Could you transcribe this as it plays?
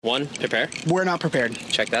1, prepare. We're not prepared.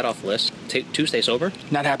 Check that off the list. 2, stay sober.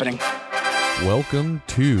 Not happening. Welcome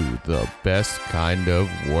to the best kind of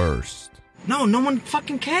worst. No one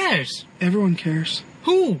fucking cares. Everyone cares.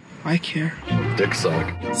 Who? I care. Dick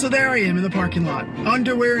suck. So there I am in the parking lot.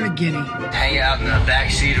 Underwear and a guinea. Hang out in the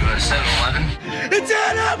backseat of a 7-Eleven. It's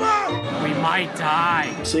animal! We might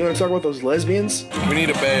die. So you want to talk about those lesbians? We need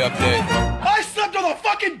a Bay update. I slept on the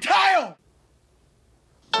fucking tile!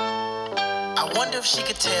 I wonder if she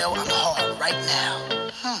could tell I'm hard right now.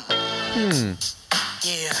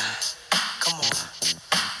 Yeah. Come on.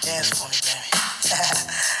 Dance for me, baby. Yeah.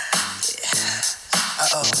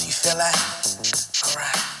 Uh-oh. You feel that? All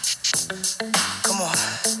right. Come on.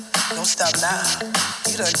 Don't stop now.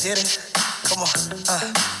 You done did it. Come on.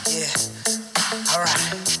 Yeah. All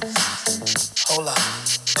right. Hold up.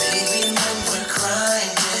 Baby, when we're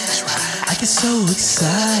crying. That's right. I get so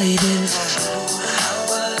excited.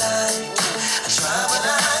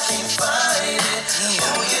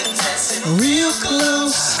 Real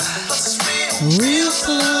close. Real close.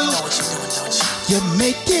 You know what you're doing, don't you? You're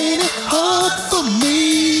making it hard for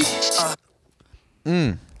me.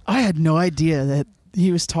 I had no idea that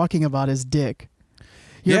he was talking about his dick.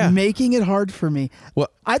 You're making it hard for me. Well,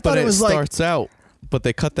 I thought it was starts out, but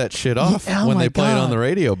they cut that shit off Yeah, oh when my they played it on God. the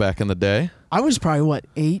radio back in the day. I was probably,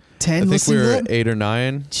 8, 10 I think we listening were to that? 8 or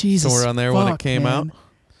 9, Jesus somewhere around there when it fuck, came man. out.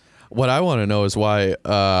 What I want to know is why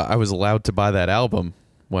I was allowed to buy that album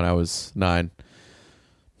when I was 9.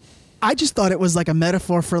 I just thought it was like a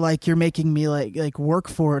metaphor for like you're making me like work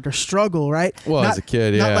for it or struggle, right? Well, not, as a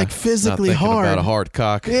kid, yeah. Not like physically not thinking hard. about a hard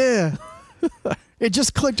cock. Yeah. It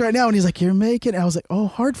just clicked right now and he's like, you're making, I was like, oh,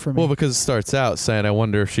 hard for me. Well, because it starts out saying, I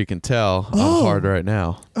wonder if she can tell I'm Oh. hard right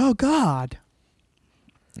now. Oh, God.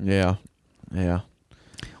 Yeah. Yeah.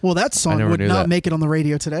 Well, that song never would knew not that. make it on the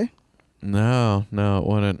radio today. No, it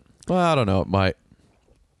wouldn't. Well, I don't know. It might.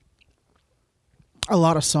 A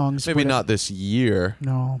lot of songs. Maybe would not this year.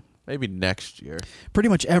 No. Maybe next year. Pretty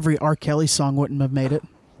much every R. Kelly song wouldn't have made it.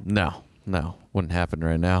 No. Wouldn't happen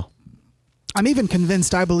right now. I'm even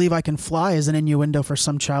convinced I Believe I Can Fly is an innuendo for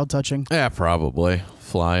some child touching. Yeah, probably.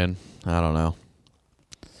 Flying. I don't know.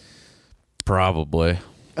 Probably.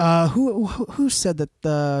 Who said that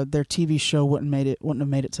their TV show wouldn't have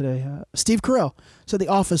made it today? Steve Carell said The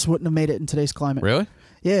Office wouldn't have made it in today's climate. Really?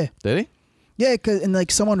 Yeah. Did he? Yeah, and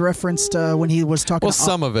like someone referenced when he was talking. Well,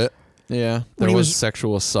 some of it. Yeah. There he was was-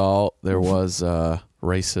 sexual assault. There was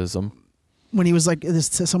racism. when he was like,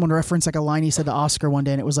 someone referenced like a line he said to Oscar one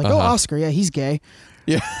day, and it was like, oh, Oscar, yeah, he's gay.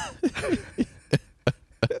 Yeah.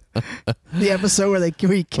 The episode where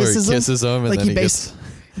he kisses him, and like then he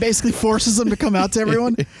basically forces him to come out to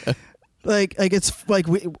everyone. Like it's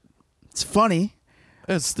funny.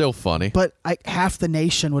 It's still funny. But half the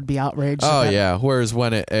nation would be outraged. Oh, yeah. Whereas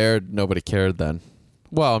when it aired, nobody cared then.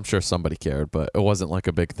 Well, I'm sure somebody cared, but it wasn't like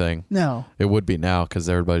a big thing. No. It would be now because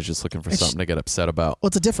everybody's just looking for something to get upset about. Well,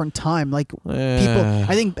 it's a different time. Like people, I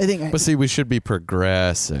think. But see, we should be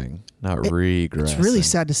progressing, not regressing. It's really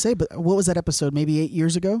sad to say, but what was that episode? Maybe 8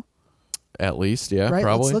 years ago. At least, yeah, Right?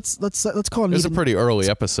 probably. Let's call it. It was a pretty early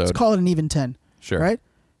episode. Let's call it an even 10. Sure. Right.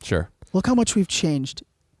 Sure. Look how much we've changed.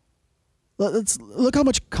 Let's look how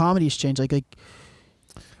much comedy's changed. Like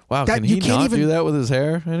wow, that, can he not even do that with his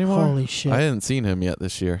hair anymore? Holy shit! I hadn't seen him yet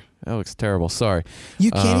this year. That looks terrible. Sorry. You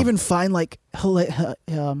can't even find like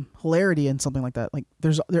hilarity in something like that. Like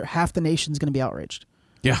half the nation's going to be outraged.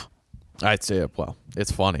 Yeah, I'd say it. Well,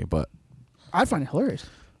 it's funny, but I'd find it hilarious.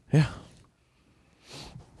 Yeah.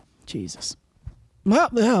 Jesus.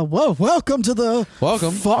 Well, welcome to the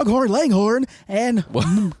Foghorn Langhorn and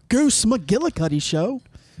Goose McGillicuddy show.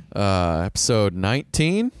 Episode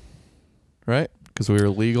 19, right? Because we were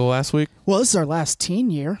legal last week. Well, this is our last teen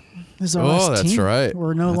year. This is our last that's teen. right.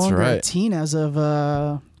 We're no longer a teen as of.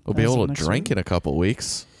 We'll be able to drink in a couple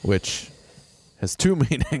weeks, which has two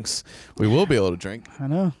meanings. We will be able to drink. I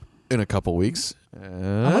know. In a couple weeks.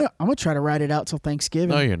 I'm gonna try to ride it out till Thanksgiving.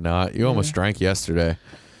 No, you're not. You almost drank yesterday.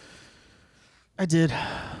 I did.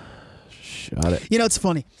 Shot it. You know, it's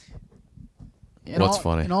funny. What's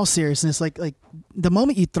funny? In all seriousness, like the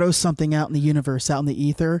moment you throw something out in the universe, out in the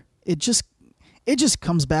ether, it just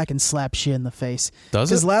comes back and slaps you in the face. Does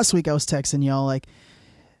it? Because last week I was texting y'all like,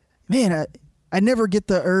 man, I never get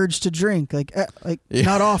the urge to drink.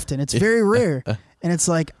 Not often. It's very rare. And it's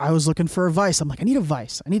like I was looking for a vice. I'm like, I need a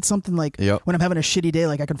vice. I need something like when I'm having a shitty day,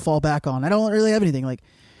 like I can fall back on. I don't really have anything. Like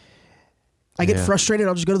I get frustrated,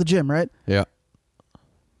 I'll just go to the gym, right? Yeah.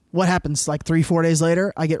 What happens? Like 3-4 days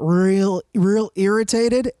later, I get real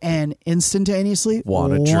irritated and instantaneously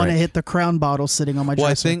want to hit the Crown bottle sitting on my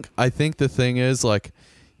dresser. Well, I think the thing is like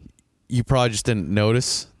you probably just didn't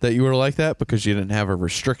notice that you were like that because you didn't have a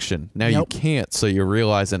restriction. Now you can't, so you're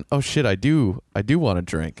realizing, oh shit, I do want to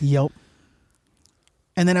drink. Yep.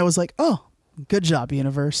 And then I was like, oh, good job,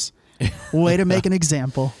 universe. Way to make an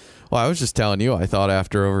example. Well, I was just telling you, I thought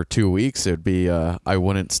after over 2 weeks it'd be I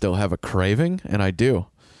wouldn't still have a craving, and I do.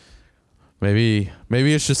 Maybe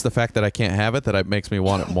it's just the fact that I can't have it that makes me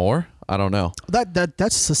want it more. I don't know.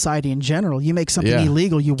 That's society in general. You make something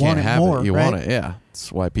illegal, you want it more. You right? want it, yeah.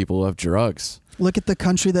 That's why people love drugs. Look at the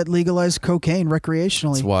country that legalized cocaine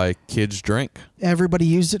recreationally. That's why kids drink. Everybody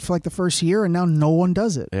used it for like the first year, and now no one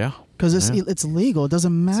does it. Yeah. Because it's legal. It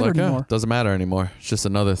doesn't matter anymore. It doesn't matter anymore. It's just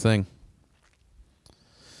another thing.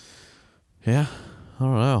 Yeah. I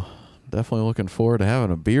don't know. Definitely looking forward to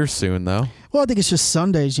having a beer soon, though. Well, I think it's just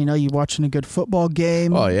Sundays. You watching a good football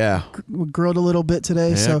game. Oh, yeah. We grilled a little bit today.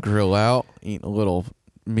 Yeah, so grill out, eating a little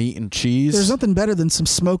meat and cheese. There's nothing better than some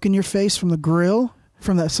smoke in your face from the grill,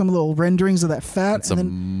 from some little renderings of that fat. And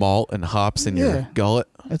some malt and hops in your gullet.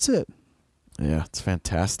 That's it. Yeah, it's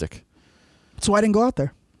fantastic. That's why I didn't go out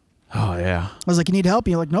there. Oh, yeah. I was like, you need help?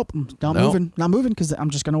 And you're like, nope, not moving because I'm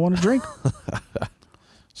just going to want to drink.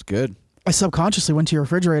 It's good. I subconsciously went to your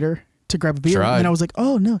refrigerator to grab a beer, and I was like,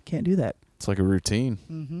 oh, no, can't do that. It's like a routine.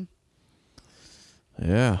 Mm-hmm.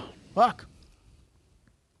 Yeah. Fuck.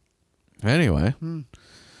 Anyway.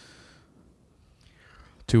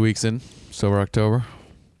 2 weeks in, sober October.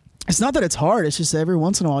 It's not that it's hard. It's just every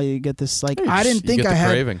once in a while you get this, like, I didn't think I had...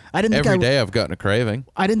 craving. Every day I've gotten a craving.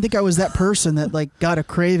 I didn't think I was that person that, like, got a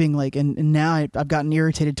craving, like, and now I've gotten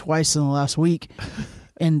irritated twice in the last week,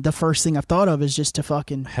 and the first thing I've thought of is just to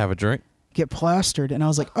fucking... have a drink? Get plastered. And I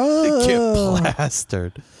was like, oh. Get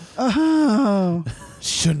plastered. Oh.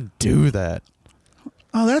 Shouldn't do that.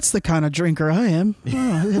 Oh, that's the kind of drinker I am. Oh,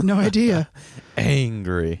 I had no idea.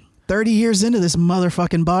 Angry. 30 years into this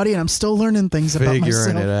motherfucking body, and I'm still learning things about myself.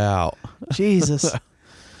 Figuring it out. Jesus.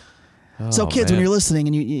 So, kids, when you're listening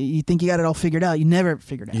and you think you got it all figured out, you never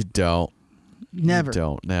figured it out. You don't. Never. You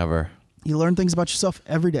don't. Never. You learn things about yourself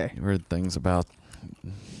every day. You heard things about...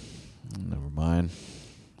 Never mind.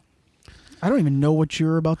 I don't even know what you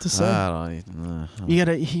were about to say. You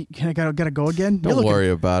gotta go again? Don't worry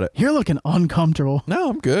about it. You're looking uncomfortable. No,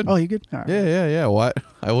 I'm good. Oh, you good? All right. Yeah. What?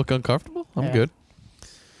 I look uncomfortable? I'm good.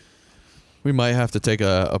 We might have to take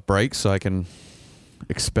a break so I can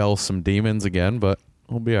expel some demons again, but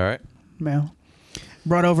we'll be all right. Yeah.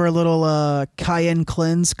 Brought over a little Cayenne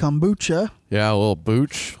Cleanse kombucha. Yeah, a little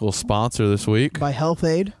booch, a little sponsor this week. By Health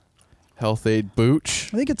Aid. Health Aid Booch.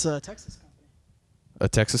 I think it's a Texas company. A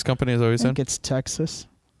Texas company, is that what you said? I think it's Texas.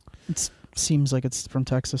 It seems like it's from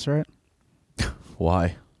Texas, right?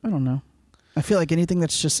 Why? I don't know. I feel like anything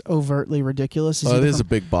that's just overtly ridiculous is it is a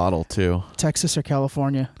big bottle, too. Texas or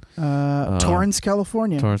California. Torrance,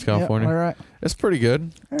 California. Torrance, California. Yep, all right. It's pretty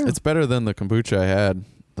good. Yeah. It's better than the kombucha I had,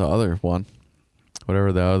 the other one.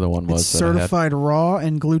 Whatever the other one was. It's certified raw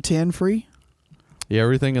and gluten-free. Yeah,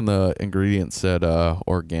 everything in the ingredients said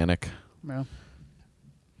organic. Yeah.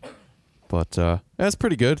 But that's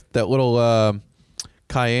pretty good. That little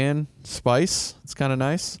cayenne spice, it's kind of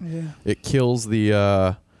nice. Yeah. It kills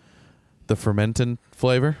the fermenting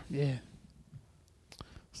flavor. Yeah.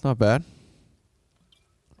 It's not bad.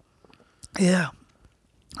 Yeah.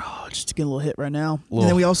 Oh, just to get a little hit right now. And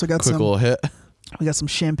then we also got quick little hit. We got some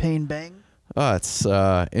champagne bang. Oh, it's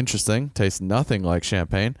interesting. Tastes nothing like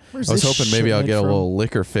champagne. I was hoping maybe I'll get a little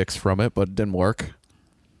liquor fix from it, but it didn't work.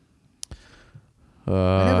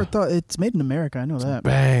 I never thought it's made in America. I know that.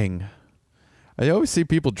 Bang. I always see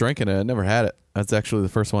people drinking it. I never had it. That's actually the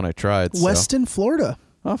first one I tried. Weston, Florida.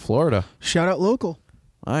 Oh, Florida. Shout out local.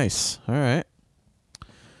 Nice. All right.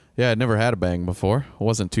 Yeah, I'd never had a bang before. It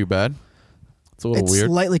wasn't too bad. It's a little weird.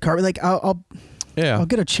 It's lightly carbonated. Like I'll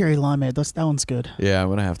get a cherry limeade. That one's good. Yeah, I'm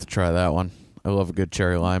gonna have to try that one. I love a good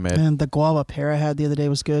cherry limeade. And the guava pear I had the other day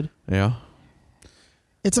was good. Yeah.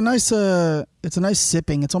 It's a nice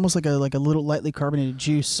sipping. It's almost like a little lightly carbonated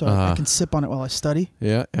juice, so I can sip on it while I study.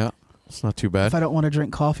 Yeah. It's not too bad. If I don't want to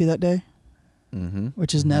drink coffee that day,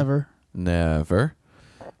 which is never. Never.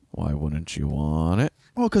 Why wouldn't you want it?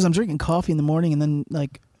 Well, because I'm drinking coffee in the morning, and then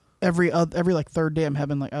like every like third day I'm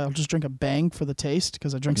having like I'll just drink a bang for the taste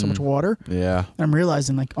because I drink so much water. Yeah. And I'm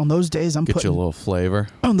realizing like on those days I'm putting you a little flavor.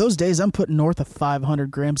 On those days I'm putting north of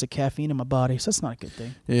 500 grams of caffeine in my body, so that's not a good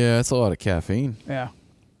thing. Yeah, it's a lot of caffeine. Yeah.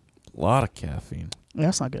 A lot of caffeine. Yeah,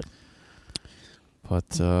 that's not good.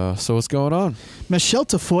 But so what's going on? Michelle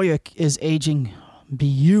Tafoya is aging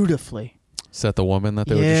beautifully. Is that the woman that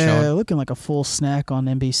they were just showing? Yeah, looking like a full snack on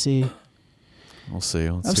NBC. We'll see.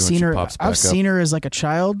 I've seen her. I've seen her as like a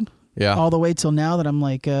child. Yeah. All the way till now that I'm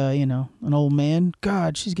like, an old man.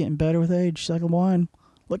 God, she's getting better with age. She's like a wine.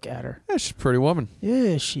 Look at her. Yeah, she's a pretty woman.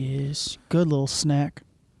 Yeah, she is. Good little snack.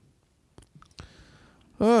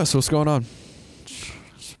 So what's going on?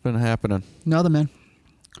 What's been happening? Nothing, man.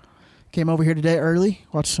 Came over here today early,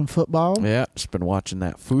 watched some football. Yeah, just been watching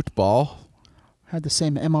that football. Had the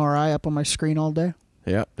same MRI up on my screen all day.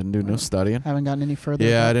 Yeah, didn't do no studying. Haven't gotten any further.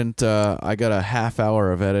 Yeah, I didn't. I got a half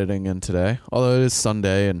hour of editing in today, although it is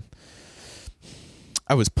Sunday, and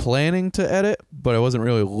I was planning to edit, but I wasn't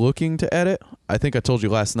really looking to edit. I think I told you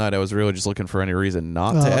last night I was really just looking for any reason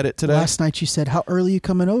not to edit today. Last night you said, how early you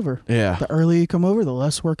coming over? Yeah. The earlier you come over, the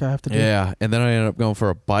less work I have to do. Yeah, and then I ended up going for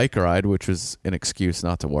a bike ride, which was an excuse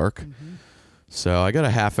not to work. Mm-hmm. So I got a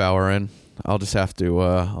half hour in. I'll just have to.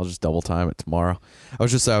 I'll just double time it tomorrow. I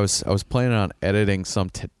was planning on editing some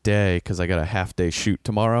today because I got a half day shoot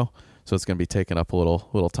tomorrow, so it's gonna be taking up a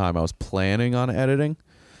little time. I was planning on editing.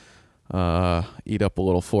 Eat up a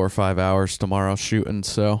little 4 or 5 hours tomorrow shooting.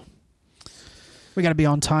 So We got to be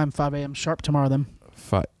on time, 5 a.m. sharp tomorrow then.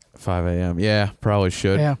 5 a.m. Yeah, probably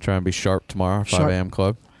should. Yeah. Try and be sharp tomorrow. 5 a.m.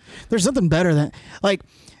 club. There's something better than like.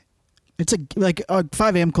 It's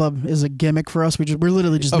 5 a.m. club is a gimmick for us. We're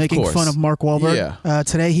literally just making fun of Mark Wahlberg. Yeah.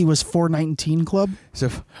 Today he was 4:19 club. So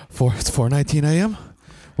it's 4:19 a.m.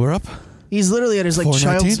 We're up. He's literally at his like 4:19?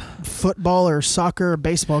 child's football or soccer or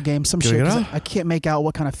baseball game, some shit. 'Cause I can't make out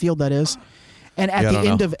what kind of field that is. And at the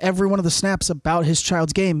end of every one of the snaps about his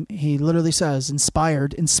child's game, he literally says,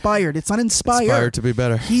 "Inspired, inspired." It's not inspired. Inspired to be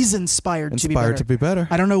better. He's inspired to be better. Inspired to be better.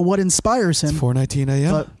 I don't know what inspires him. It's 4:19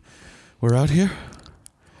 a.m. But we're out here.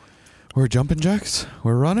 We're jumping jacks.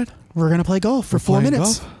 We're running. we're gonna play golf for 4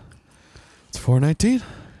 minutes. Golf. It's 4:19.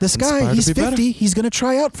 This guy, he's 50. Better. He's gonna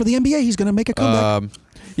try out for the NBA. He's gonna make a comeback.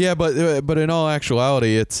 Yeah, but in all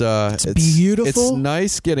actuality, it's beautiful. It's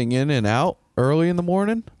nice getting in and out early in the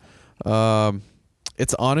morning.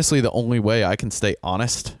 It's honestly the only way I can stay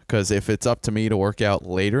honest, because if it's up to me to work out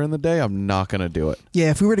later in the day, I'm not going to do it. Yeah,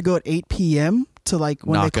 if we were to go at 8 p.m. to like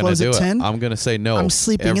when they close at 10, I'm going to say no. I'm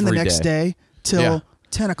sleeping in the next day till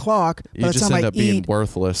 10 o'clock. You just end up being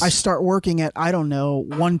worthless. I start working at, I don't know,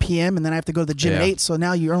 1 p.m. and then I have to go to the gym at 8. So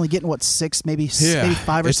now you're only getting, what, 6, maybe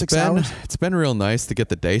 5 or 6 hours? It's been real nice to get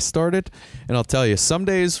the day started. And I'll tell you, some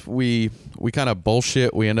days we kind of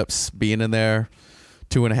bullshit. We end up being in there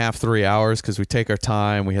 2.5, 3 hours because we take our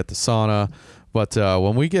time. We hit the sauna. But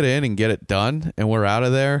when we get in and get it done and we're out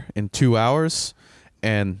of there in 2 hours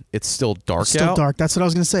and it's still dark Still out. dark. That's what I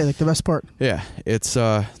was going to say. Like the best part. Yeah. It's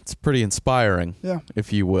pretty inspiring. Yeah.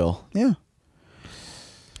 If you will. Yeah.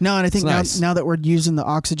 No, and I think nice. now that we're using the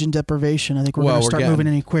oxygen deprivation, I think we're going to start moving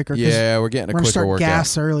any quicker. Yeah, we're getting a quicker start workout.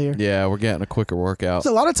 Gas earlier. Yeah, we're getting a quicker workout.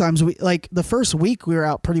 So a lot of times, the first week we were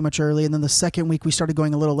out pretty much early, and then the second week we started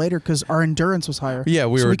going a little later because our endurance was higher. Yeah,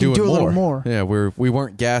 we were doing a little more. Yeah, we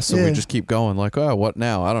weren't gassed, so we just keep going. Like, oh, what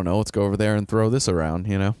now? I don't know. Let's go over there and throw this around,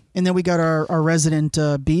 you know? And then we got our resident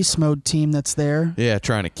beast mode team that's there. Yeah,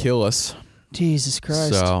 trying to kill us. Jesus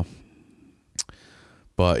Christ. So,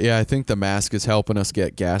 but yeah, I think the mask is helping us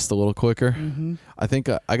get gassed a little quicker. Mm-hmm. I think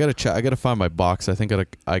I gotta check. I gotta find my box. I think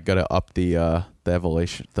I gotta up the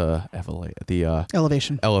elevation.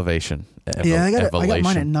 Elevation. Yeah, I got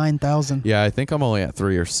mine at 9,000. Yeah, I think I'm only at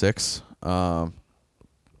 3 or 6. I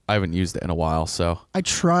haven't used it in a while, so I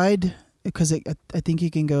tried because I think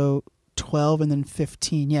you can go 12 and then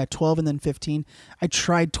 15. Yeah, 12 and then 15. I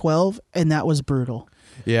tried 12 and that was brutal.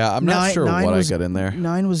 Yeah, I'm not sure what I got in there.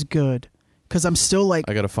 9 was good. Because I'm still like...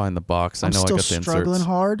 I got to find the box. I know I got the inserts. I'm still struggling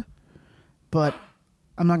hard, but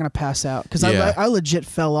I'm not going to pass out. Because I legit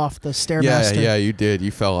fell off the Stairmaster. Yeah, you did.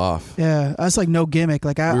 You fell off. Yeah, that's like no gimmick.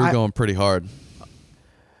 Like we were going pretty hard.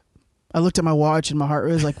 I looked at my watch and my heart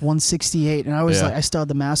rate was like 168. And I was like, I still had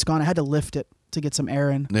the mask on. I had to lift it to get some air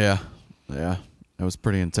in. Yeah. It was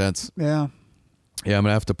pretty intense. Yeah. Yeah, I'm going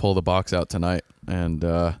to have to pull the box out tonight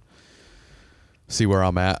and see where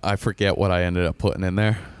I'm at. I forget what I ended up putting in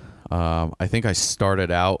there. I think I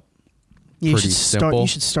started out pretty simple. You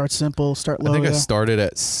should start simple, start low. I think I started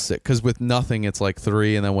at 6, because with nothing it's like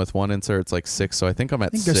 3, and then with one insert it's like 6, so I think I'm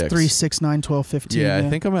at 6. There's 3, 6, 9, 12, 15. Yeah, I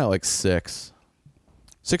think I'm at like 6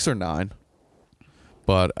 or 9,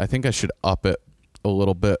 but I think I should up it a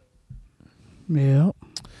little bit. Yeah.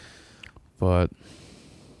 But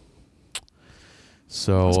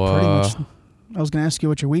so I was going to ask you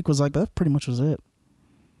what your week was like, but that pretty much was it.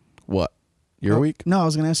 What? Your week? No, I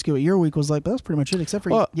was going to ask you what your week was like, but that's pretty much it, except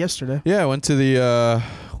for yesterday. Yeah, I went to the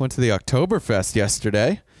Oktoberfest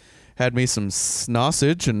yesterday. Had me some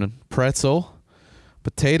sausage and pretzel,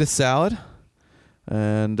 potato salad,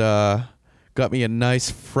 and got me a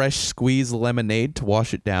nice fresh squeezed lemonade to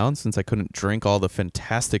wash it down since I couldn't drink all the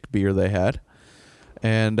fantastic beer they had.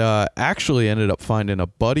 And actually ended up finding a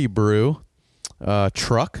Buddy Brew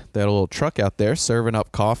truck. They had a little truck out there serving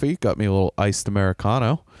up coffee. Got me a little iced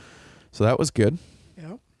Americano. So that was good.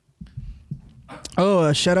 Yep.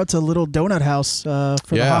 Oh, shout out to Little Donut House for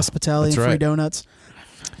the hospitality and free donuts.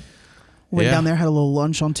 Went down there, had a little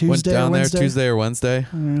lunch on Tuesday Went down or Wednesday. there Tuesday or Wednesday.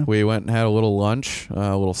 Yeah. We went and had a little lunch,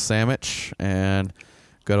 a little sandwich, and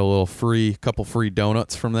got a little couple free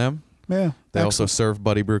donuts from them. Yeah. They also served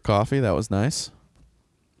Buddy Brew coffee. That was nice.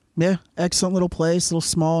 Yeah, excellent little place, little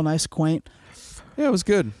small, nice, quaint. Yeah, it was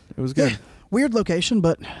good. It was good. Yeah. Weird location,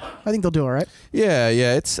 but I think they'll do all right. Yeah.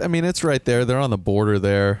 It's right there. They're on the border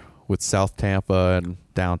there with South Tampa and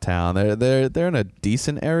downtown. They're in a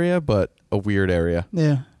decent area, but a weird area.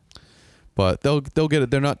 Yeah. But they'll get it.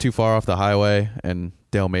 They're not too far off the highway and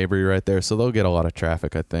Dale Mabry right there, so they'll get a lot of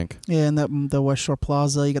traffic, I think. Yeah, and the West Shore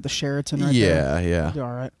Plaza, you got the Sheraton right there. Yeah. They'll do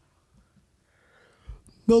all right.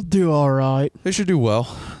 They'll do all right. They should do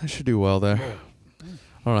well. They should do well there.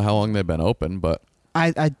 I don't know how long they've been open, but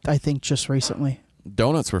I think just recently.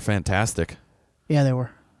 donuts were fantastic. Yeah, they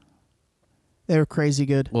were. They were crazy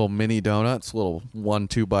good. Little mini donuts, little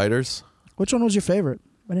 1-2 biters. Which one was your favorite?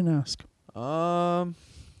 I didn't ask.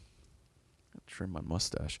 Trim my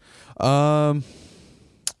mustache.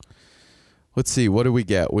 Let's see. What do we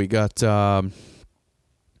get? We got a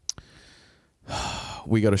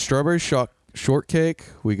strawberry shortcake.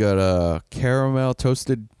 We got a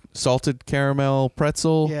salted caramel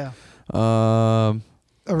pretzel. Yeah. A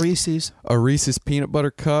A Reese's. Peanut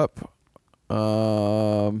butter cup.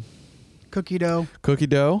 Cookie dough.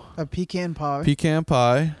 A pecan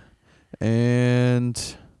pie.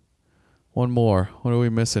 And one more. What are we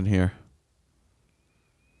missing here?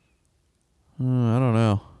 I don't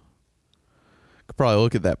know. Could probably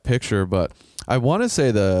look at that picture, but I want to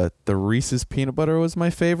say the Reese's peanut butter was my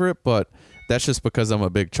favorite, but that's just because I'm a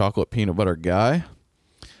big chocolate peanut butter guy.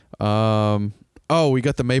 We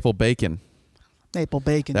got the maple bacon.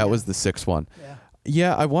 That was the sixth one.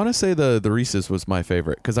 Yeah, I want to say the Reese's was my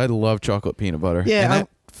favorite because I love chocolate peanut butter. Yeah, and that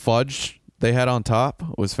fudge they had on top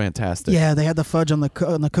was fantastic. Yeah, they had the fudge on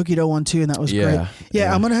the cookie dough one too, and that was great.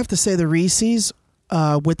 Yeah, I'm gonna have to say the Reese's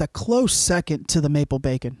with a close second to the maple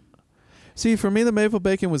bacon. See, for me, the maple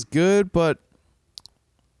bacon was good, but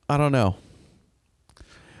I don't know.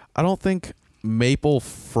 I don't think maple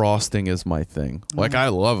frosting is my thing. Like, I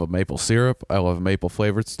love a maple syrup. I love maple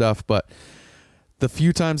flavored stuff, but the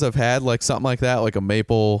few times I've had like something like that, like a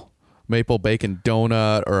maple bacon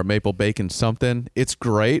donut or a maple bacon something, it's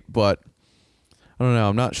great, but I don't know.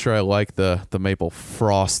 I'm not sure I like the maple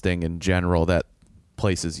frosting in general that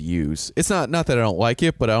places use. It's not that I don't like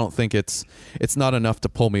it, but I don't think it's not enough to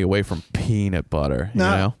pull me away from peanut butter.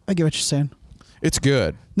 No, you know? I get what you're saying. It's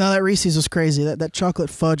good. No, that Reese's was crazy. That chocolate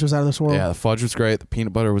fudge was out of this world. Yeah, the fudge was great. The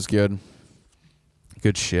peanut butter was good.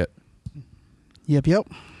 Good shit. Yep.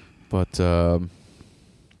 But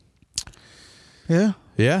yeah.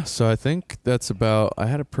 So I think that's about. I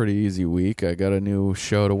had a pretty easy week. I got a new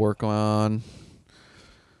show to work on.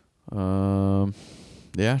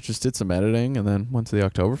 Just did some editing and then went to the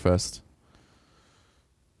Oktoberfest.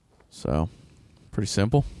 So, pretty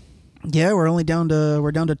simple. Yeah, we're down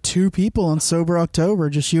to 2 people on Sober October,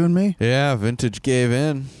 just you and me. Yeah, Vintage gave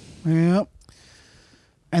in. Yep.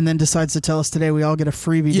 And then decides to tell us today we all get a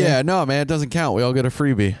freebie. Yeah, no, man, it doesn't count. We all get a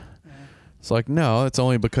freebie. Yeah. It's like, no, it's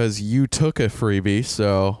only because you took a freebie.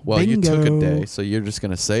 So, Bingo. You took a day, so you're just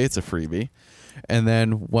going to say it's a freebie. And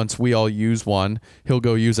then once we all use one, he'll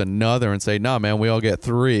go use another and say, nah, man, we all get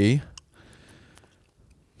 3.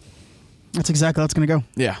 That's exactly how it's going to go.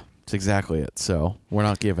 Yeah, that's exactly it. So we're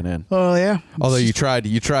not giving in. Oh, yeah. Although you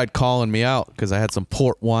tried calling me out because I had some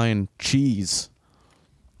port wine cheese.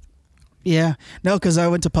 Yeah. No, because I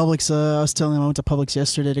went to Publix. I was telling him I went to Publix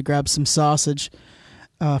yesterday to grab some sausage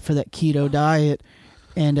for that keto diet.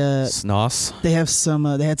 And Snoss. They have some.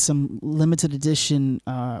 They had some limited edition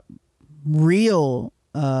real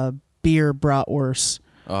beer bratwurst.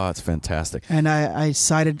 Oh, it's fantastic. And I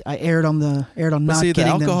aired on not getting the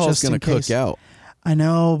alcohol them is going to cook out. I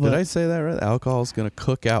know, but did I say that right? The alcohol is going to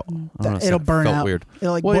cook out. It'll burn out. Weird.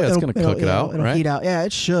 It's going to cook it out, it'll right? Heat out. Yeah,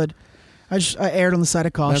 it should. I aired on the side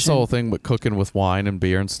of caution. That's the whole thing with cooking with wine and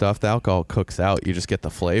beer and stuff. The alcohol cooks out. You just get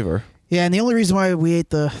the flavor. Yeah, and the only reason why we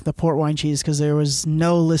ate the port wine cheese because there was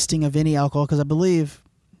no listing of any alcohol because I believe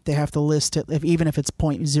they have to list it even if it's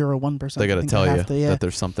 0.01%. They got to tell you that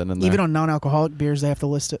there's something in there. Even on non-alcoholic beers, they have to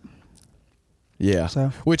list it. Yeah,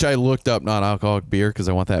 which I looked up non-alcoholic beer because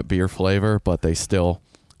I want that beer flavor, but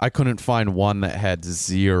I couldn't find one that had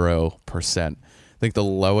 0%. I think the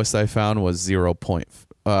lowest I found was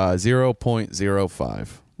 0.05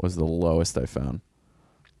 was the lowest I found.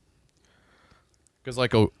 Because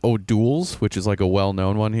like O'Doul's, which is like a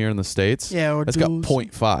well-known one here in the States, Yeah, it's got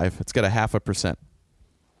O'Doul's. 0.5. It's got a 0.5%.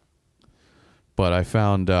 But I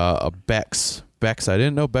found a Beck's. Beck's. I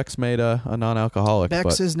didn't know Beck's made a non-alcoholic.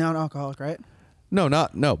 Beck's but is non-alcoholic, right?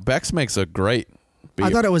 no. Beck's makes a great beer. I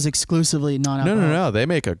thought it was exclusively non-alcoholic. No. They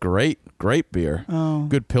make a great beer. Oh.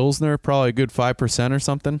 Good Pilsner, probably a good 5% or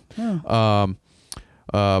something. Oh.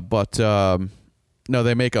 No,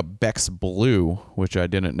 they make a Beck's Blue, which I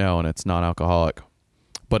didn't know, and it's non-alcoholic.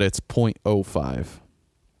 But it's 0.05.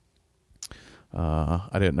 I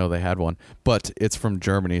didn't know they had one. But it's from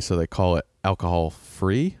Germany, so they call it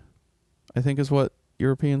alcohol-free, I think is what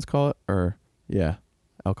Europeans call it. Or, yeah,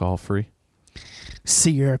 alcohol-free.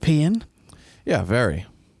 See, European. Yeah, very.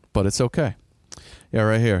 But it's okay. Yeah,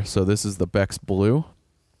 right here. So this is the Beck's Blue.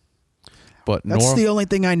 But That's the only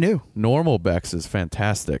thing I knew. normal Beck's is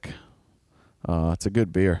fantastic. It's a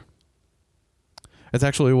good beer. It's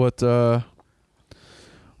actually what the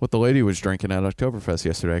lady was drinking at Oktoberfest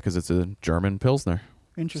yesterday because it's a German Pilsner.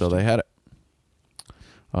 Interesting. So they had it.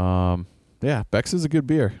 Yeah, Beck's is a good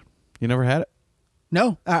beer. You never had it?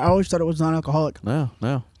 No, I always thought it was non-alcoholic. No.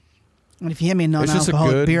 And if you hand me a It's just a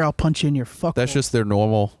non-alcoholic good- beer, I'll punch you in your fuck. That's just their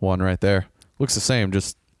normal one right there. Looks the same,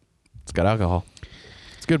 just it's got alcohol.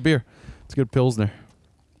 It's a good beer. It's a good Pilsner.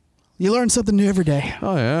 You learn something new every day.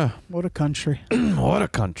 Oh, yeah. What a country. What a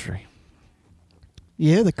country.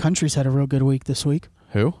 Yeah, the country's had a real good week this week.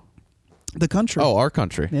 Who? The country. Oh, our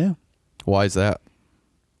country. Yeah. Why is that?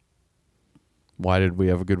 Why did we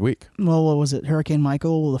have a good week? Well, what was it? Hurricane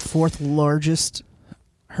Michael, the fourth largest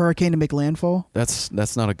hurricane to make landfall. That's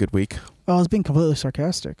not a good week. Oh, I was being completely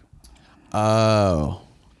sarcastic. Oh.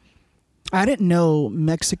 I didn't know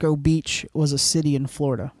Mexico Beach was a city in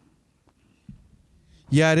Florida.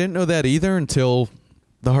 Yeah, I didn't know that either until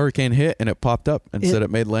the hurricane hit and it popped up and said it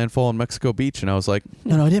made landfall in Mexico Beach, and I was like,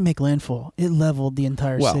 No, it didn't make landfall. It leveled the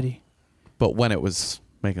entire Well, city. but when it was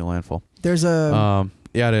making landfall. There's a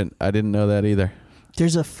Yeah, I didn't know that either.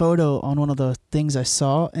 there's a photo on one of the things I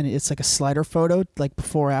saw, and it's like a slider photo, like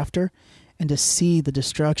before after, and to see the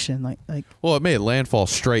destruction, like Well, it made landfall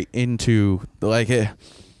straight into it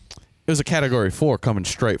was a category 4 coming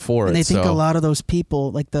straight for and it. they think so. a lot of those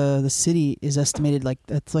people, like the city is estimated like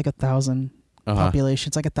it's like 1,000 population.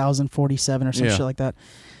 It's like 1,047 or some Yeah. shit like that.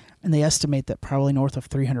 And they estimate that probably north of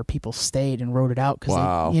 300 people stayed and rode it out because,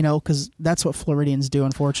 Wow. because that's what Floridians do,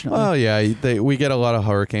 unfortunately. Oh yeah, we get a lot of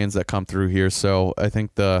hurricanes that come through here, so I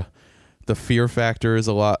think the fear factor is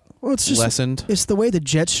a lot It's just lessened. It's the way the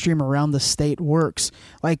jet stream around the state works.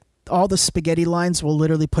 Like all the spaghetti lines will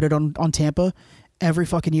literally put it on Tampa every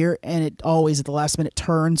fucking year, and it always at the last minute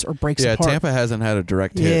turns or breaks Yeah, apart. Tampa hasn't had a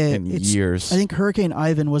direct hit in years. I think Hurricane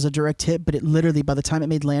Ivan was a direct hit, but it literally, by the time it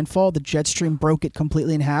made landfall, the jet stream broke it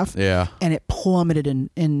completely in half. Yeah. And it plummeted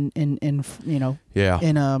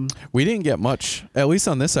Yeah. We didn't get much, at least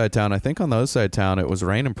on this side of town. I think on the other side of town, it was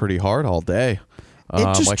raining pretty hard all day.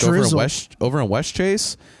 It just like drizzled. over in West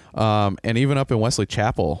Chase, and even up in Wesley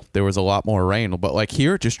Chapel, there was a lot more rain. But like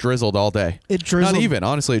here, it just drizzled all day. It drizzled. Not even,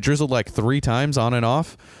 honestly, it drizzled like 3 times on and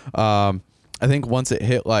off. I think once it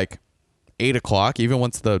hit like 8 o'clock, even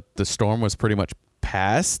once the storm was pretty much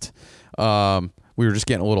past, we were just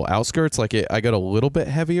getting a little outskirts. I got a little bit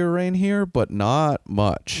heavier rain here, but not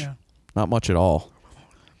much. Yeah. Not much at all.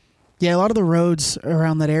 Yeah, a lot of the roads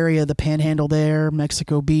around that area, the Panhandle there,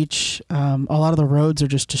 Mexico Beach, a lot of the roads are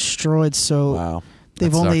just destroyed. So Wow.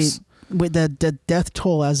 they've That only sucks. with the death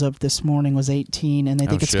toll as of this morning was 18, and they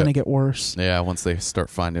think it's shit. going to get worse. Yeah, once they start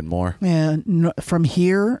finding more. Yeah, from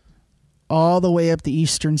here all the way up the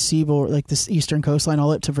eastern seaboard, like this eastern coastline,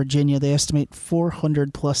 all up to Virginia, they estimate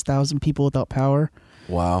 400,000+ people without power.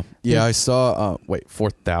 Wow. Yeah, I saw,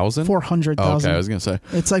 4,000? 400,000. Okay, I was going to say.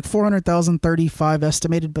 It's like 400,035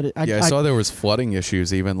 estimated, but I saw there was flooding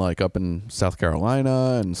issues even like up in South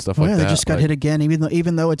Carolina and stuff oh like yeah, that. they just got hit again.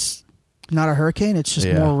 Even though it's not a hurricane, it's just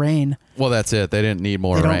more rain. Well, that's it. They didn't need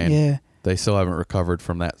more They don't- rain. yeah. They still haven't recovered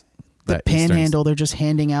from that. The that eastern- Panhandle, they're just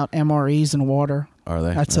handing out MREs and water. Are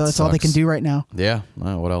they? That's That all they can sucks. do right now. Yeah.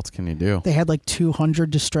 Well, what else can you do? They had like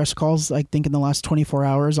 200 distress calls, I think, in the last 24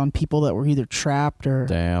 hours on people that were either trapped or.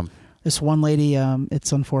 Damn. This one lady,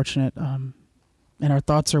 it's unfortunate, and our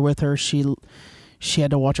thoughts are with her. She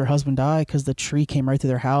had to watch her husband die because the tree came right through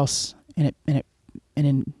their house, and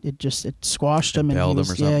it squashed him, and impaled him or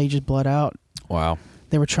something? he just bled out. Wow.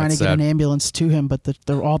 They were trying That's to get an sad. ambulance to him, but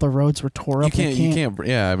all the roads were tore up. You can't.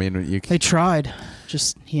 Yeah, I mean, you. They tried.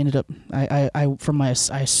 Just he ended up. I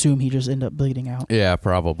assume he just ended up bleeding out. Yeah,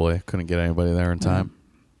 probably couldn't get anybody there in time.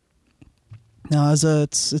 No,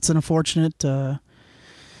 it's an unfortunate. I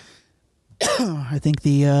think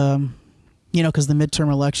the You know, because the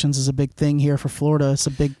midterm elections is a big thing here for Florida. It's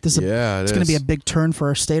a big. It's going to be a big turn for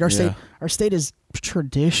our state. Our state is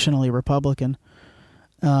traditionally Republican.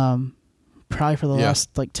 Probably for the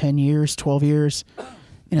last like 10 years, 12 years.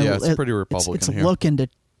 You know, it's pretty Republican.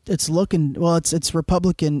 It's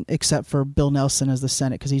Republican except for Bill Nelson as the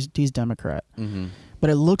Senate because he's Democrat. Mm-hmm. But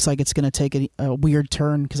it looks like it's going to take a weird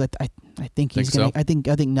turn because I think he's going to. I think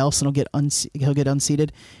Nelson will get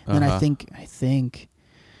unseated, and then I think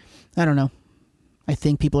I don't know. I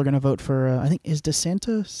think people are going to vote for. I think is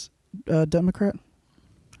DeSantis Democrat?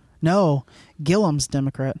 No, Gillum's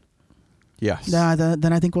Democrat. Yes.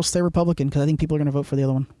 Then I think we'll stay Republican because I think people are going to vote for the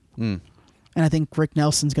other one. And I think Rick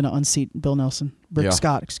Nelson's going to unseat Bill Nelson. Rick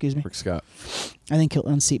Scott, excuse me. Rick Scott. I think he'll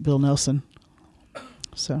unseat Bill Nelson.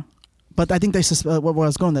 So, but I think they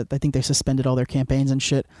I think they suspended all their campaigns and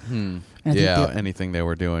shit. Anything they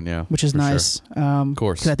were doing, which is nice. Sure. Of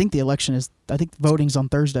course. Because I think the election is. I think voting's on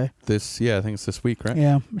Thursday. I think it's this week, right?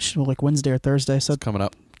 Yeah, like Wednesday or Thursday. So it's coming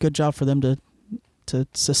up. Good job for them to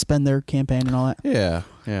suspend their campaign and all that.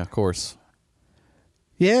 Yeah, of course.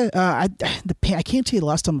 Yeah, I can't tell you the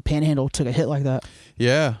last time a Panhandle took a hit like that.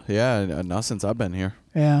 Yeah, not since I've been here.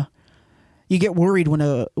 Yeah, you get worried when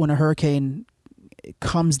a hurricane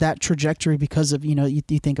comes that trajectory because of you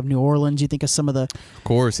think of New Orleans, you think of some of the. Of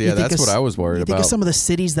course, yeah, that's what I was worried about. You think of some of the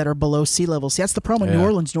cities that are below sea level. See, that's the problem with New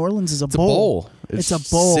Orleans. New Orleans is a bowl. It's a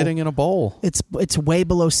bowl sitting in a bowl. It's way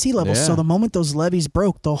below sea level. Yeah. So the moment those levees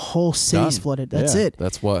broke, the whole city's flooded. That's it.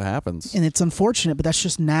 That's what happens. And it's unfortunate, but that's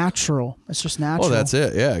just natural. It's just natural. Well, that's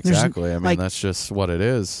it. Yeah, exactly. That's just what it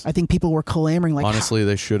is. I think people were clamoring like. Honestly,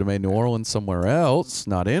 they should have made New Orleans somewhere else,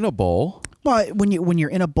 not in a bowl. Well, when you're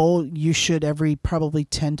in a bowl, you should every probably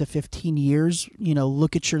 10 to 15 years,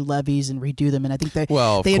 look at your levees and redo them. And I think they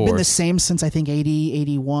had been the same since I think 80,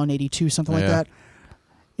 81, 82, something like that.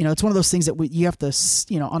 It's one of those things that you have to,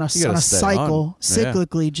 on a cycle,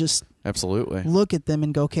 cyclically just absolutely look at them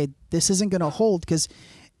and go, okay, this isn't going to hold because,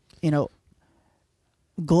 I'm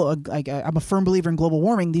a firm believer in global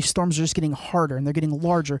warming. These storms are just getting harder and they're getting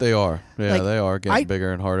larger. They are. Yeah, they are getting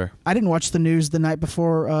bigger and harder. I didn't watch the news the night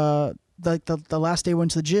before the last day we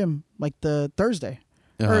went to the gym, like the Thursday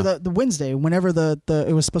or the Wednesday, whenever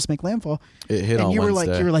it was supposed to make landfall. It hit on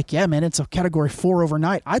Wednesday. You were like, yeah, man, it's a Category 4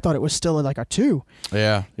 overnight. I thought it was still like a 2.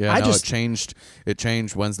 Yeah. It changed. It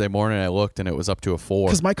changed Wednesday morning. I looked and it was up to a 4.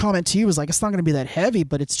 Because my comment to you was like, it's not going to be that heavy,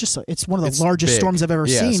 but it's just it's one of the largest storms I've ever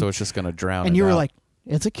seen. Yeah, so it's just going to drown. And you were like,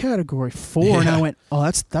 it's a Category 4, and I went, oh,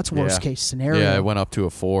 that's worst case scenario. Yeah, it went up to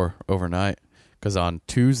a 4 overnight. Because on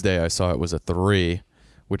Tuesday I saw it was a 3.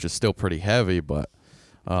 Which is still pretty heavy, but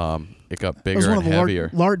it got bigger and heavier.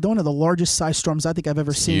 One of the largest size storms I think I've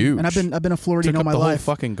ever seen. Huge. And I've been a Floridian all my life. Took up the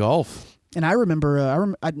whole fucking Gulf. And I remember,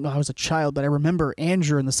 I was a child, but I remember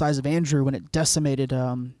Andrew and the size of Andrew when it decimated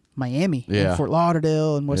Miami, and Fort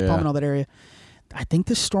Lauderdale, and West Palm and all that area. I think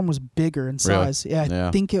this storm was bigger in size. Really? Yeah,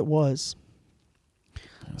 I think it was.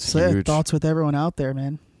 That's huge. Thoughts with everyone out there,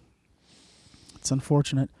 man. It's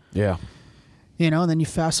unfortunate. Yeah. And then you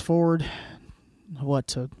fast forward.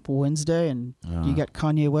 To Wednesday, and you got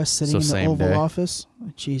Kanye West sitting in the Oval Office.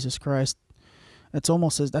 Jesus Christ, that's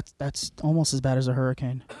almost as bad as a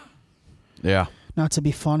hurricane. Yeah. Not to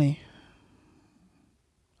be funny.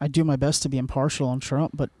 I do my best to be impartial on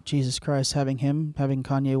Trump, but Jesus Christ, having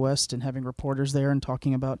Kanye West, and having reporters there and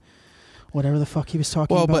talking about whatever the fuck he was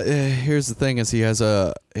talking about. Well, but here's the thing: is he has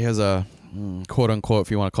a quote unquote,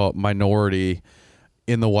 if you want to call it, minority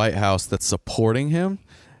in the White House that's supporting him.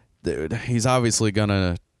 Dude, he's obviously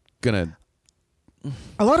gonna.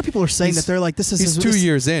 A lot of people are saying that they're like, this is. He's 2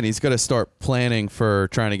 years in. He's gonna start planning for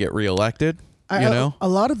trying to get reelected. A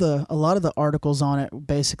lot of the articles on it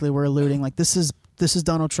basically were alluding like this is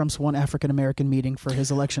Donald Trump's one African American meeting for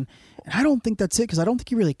his election, and I don't think that's it because I don't think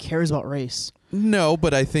he really cares about race. No,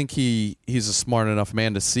 but I think he's a smart enough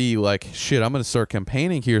man to see like, shit, I'm gonna start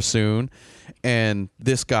campaigning here soon. And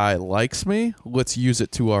this guy likes me. Let's use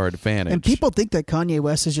it to our advantage. And people think that Kanye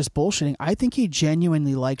West is just bullshitting. I think he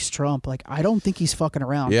genuinely likes Trump. Like, I don't think he's fucking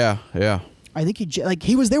around. Yeah. I think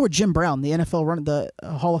he was there with Jim Brown, the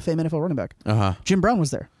Hall of Fame NFL running back. Jim Brown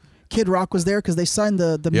was there. Kid Rock was there because they signed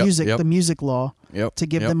the music law to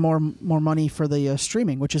give them more money for the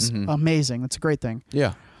streaming, which is amazing. That's a great thing. Yeah,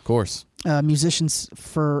 of course. Musicians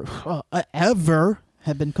for ever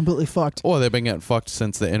have been completely fucked. Oh, they've been getting fucked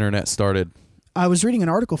since the internet started. I was reading an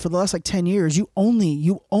article for the last 10 years. You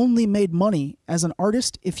only made money as an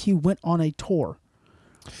artist if you went on a tour.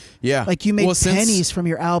 Yeah. Like you made pennies from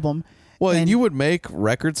your album. Well, and you would make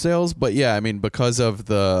record sales, but yeah, I mean, because of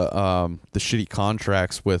the shitty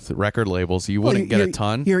contracts with record labels, you wouldn't get a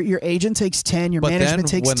ton. Your agent takes 10, your but management then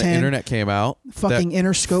takes when 10. The internet came out, fucking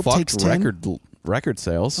Interscope takes 10. Record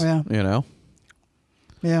sales. Yeah. You know.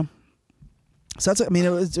 Yeah. So that's, I mean, it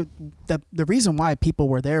was the reason why people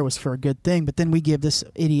were there was for a good thing, but then we give this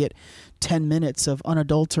idiot 10 minutes of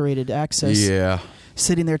unadulterated access. Yeah.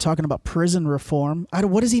 Sitting there talking about prison reform.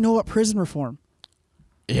 What does he know about prison reform?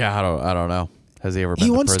 Yeah, I don't know. Has he ever been He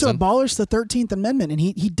to wants prison? to abolish the 13th Amendment, and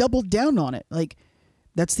he doubled down on it. Like,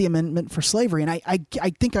 that's the amendment for slavery, and I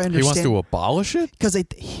think I understand. He wants to abolish it? Because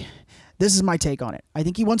this is my take on it. I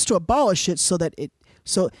think he wants to abolish it so that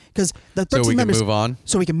because the 13th we can Amendment, move on?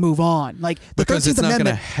 so we can move on. Like the because 13th it's not going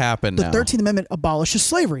to Amendment, happen the now. 13th Amendment abolishes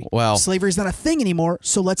slavery. Well, slavery is not a thing anymore,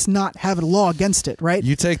 so let's not have a law against it, right?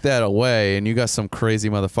 You take that away, and you got some crazy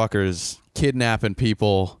motherfuckers kidnapping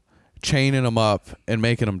people, chaining them up, and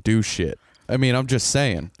making them do shit. I mean, I'm just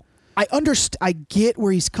saying. I get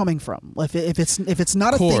where he's coming from. If it's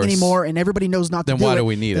not a thing course. anymore and everybody knows not to Then do it, why do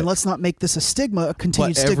we need then it? let's not make this a stigma, a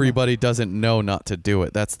continued But stigma. everybody doesn't know not to do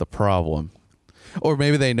it. That's the problem. Or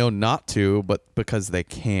maybe they know not to, but because they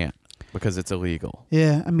can't, because it's illegal.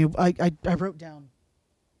 Yeah, I mean, I wrote down.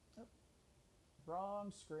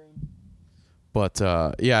 Wrong screen. But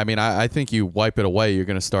yeah, I mean, I think you wipe it away, you're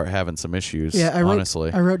going to start having some issues. Yeah,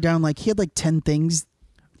 honestly. I wrote down he had 10 things,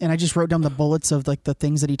 and I just wrote down the bullets of the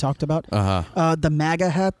things that he talked about. The MAGA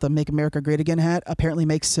hat, the Make America Great Again hat, apparently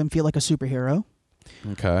makes him feel like a superhero.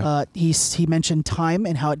 Okay. He mentioned time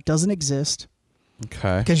and how it doesn't exist.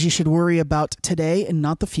 Okay. Because you should worry about today and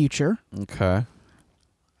not the future. Okay.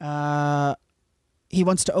 He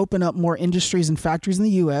wants to open up more industries and factories in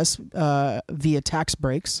the U.S. Via tax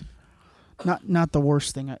breaks. Not the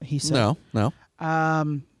worst thing he said. No.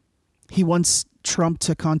 He wants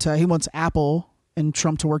He wants Apple and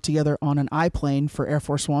Trump to work together on an I-plane for Air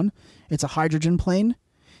Force One. It's a hydrogen plane.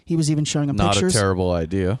 He was even showing him pictures. Not a terrible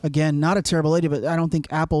idea. Again, not a terrible idea, but I don't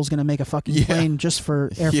think Apple's going to make a fucking plane just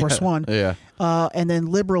for Air Force One. Yeah. And then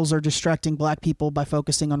liberals are distracting black people by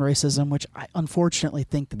focusing on racism, which I unfortunately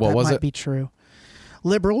think that might be true.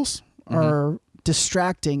 Liberals are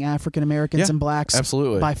distracting African Americans and blacks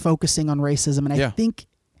by focusing on racism. And I think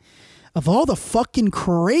of all the fucking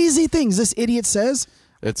crazy things this idiot says,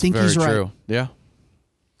 I think he's right. True. Yeah.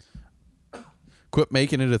 Quit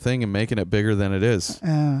making it a thing and making it bigger than it is.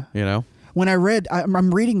 You know? When I read,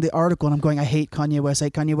 I'm reading the article and I'm going, I hate Kanye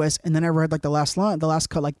West. And then I read the last line, the last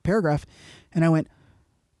paragraph, and I went,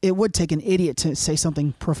 it would take an idiot to say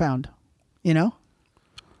something profound, you know?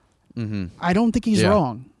 Mm-hmm. I don't think he's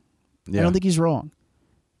wrong. Yeah. I don't think he's wrong.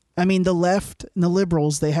 I mean, the left and the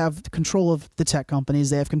liberals, they have control of the tech companies,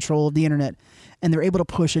 they have control of the internet, and they're able to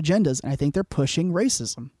push agendas. And I think they're pushing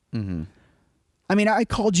racism. Mm-hmm. I mean, I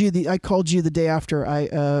called you the day after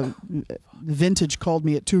Vintage called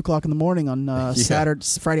me at 2:00 in the morning on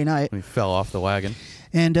Friday night. He fell off the wagon.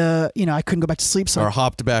 And, I couldn't go back to sleep. So or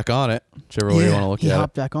hopped back on it, whichever way you want to look at it. He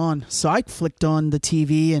hopped back on. So I flicked on the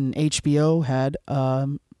TV, and HBO had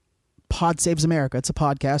Pod Saves America. It's a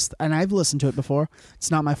podcast, and I've listened to it before.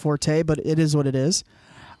 It's not my forte, but it is what it is.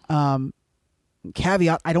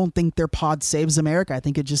 Caveat, I don't think their Pod Saves America. I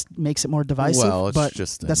think it just makes it more divisive. Well, it's but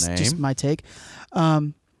just a that's name. just my take.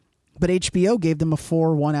 But HBO gave them a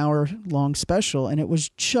 1-hour long special, and it was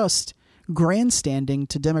just grandstanding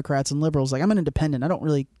to Democrats and liberals. Like, I'm an independent. I don't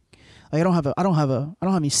really, I don't have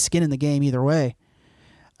any skin in the game either way.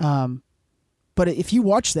 But if you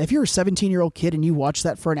watch that, if you're a 17-year-old kid and you watch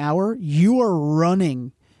that for an hour, you are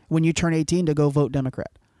running when you turn 18 to go vote Democrat.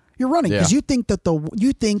 You're running because you think that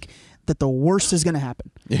the worst is going to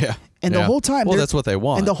happen. Yeah. And the whole time, that's what they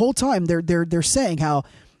want. And the whole time, they're saying how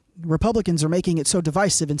Republicans are making it so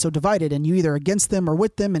divisive and so divided, and you either against them or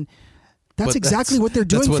with them, and that's exactly what they're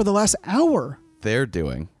doing for the last hour. They're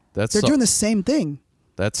doing. They're doing the same thing.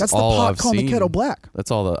 That's the all pot I've calling seen. the kettle black.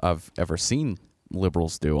 That's all that I've ever seen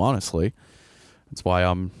liberals do. Honestly, that's why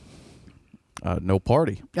I'm no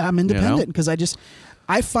party. I'm independent because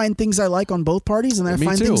I find things I like on both parties, and I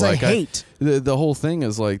find things I hate. The whole thing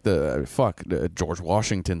is George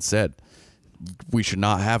Washington said we should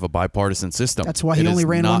not have a bipartisan system. That's why he only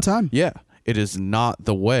ran one time. Yeah, it is not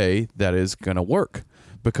the way that is going to work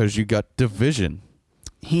because you got division.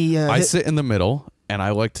 I sit in the middle, and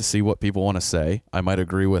I like to see what people want to say. I might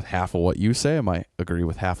agree with half of what you say. I might agree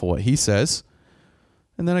with half of what he says,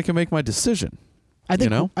 and then I can make my decision. I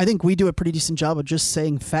think we do a pretty decent job of just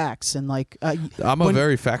saying facts and I'm a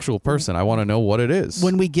very factual person. I want to know what it is.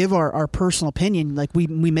 When we give our personal opinion, we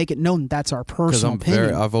make it known that's our personal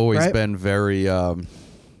opinion. I've always been very I don't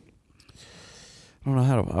know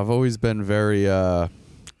how to. I've always been very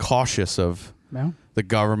cautious of No. the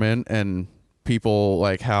government and people,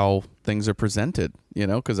 like how things are presented,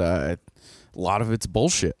 because a lot of it's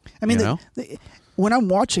bullshit. I mean, when I'm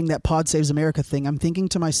watching that Pod Saves America thing, I'm thinking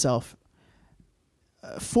to myself,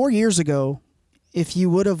 4 years ago, if you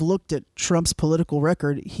would have looked at Trump's political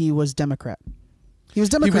record, he was Democrat. He was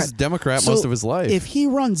Democrat most of his life. If he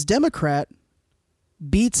runs Democrat,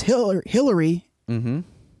 beats Hillary mm-hmm.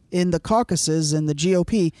 in the caucuses and the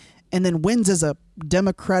GOP, and then wins as a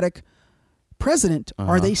Democratic president,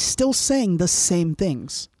 are they still saying the same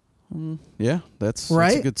things? Yeah, that's right?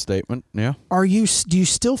 That's a good statement. Yeah. Do you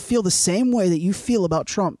still feel the same way that you feel about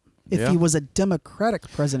Trump if he was a Democratic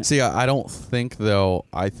president? See, I don't think, though.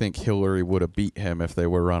 I think Hillary would have beat him if they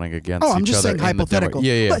were running against each other. Oh, I'm just saying hypothetical.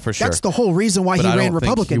 Yeah, for sure. That's the whole reason why he ran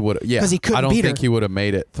Republican. Because he couldn't beat her. I don't think he would have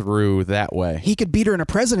made it through that way. He could beat her in a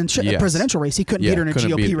presidential race. He couldn't beat her in a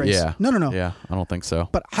GOP race. Yeah. No. Yeah, I don't think so.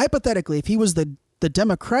 But hypothetically, if he was the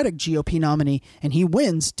Democratic GOP nominee and he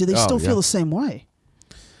wins, do they still feel the same way?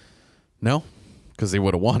 No, because he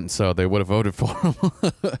would have won, so they would have voted for him.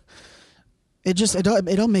 It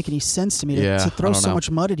don't make any sense to me to throw so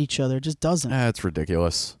much mud at each other. It just doesn't. It's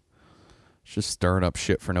ridiculous. It's just stirring up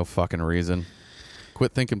shit for no fucking reason.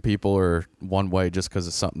 Quit thinking people are one way just because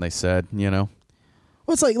of something they said. Well,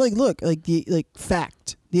 it's look,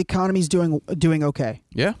 fact. The economy's doing okay.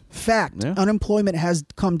 Yeah. Fact. Yeah. Unemployment has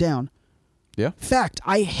come down. Yeah. Fact.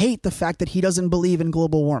 I hate the fact that he doesn't believe in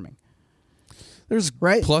global warming. There's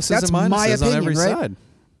pluses and minuses on every side.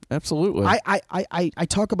 Absolutely. I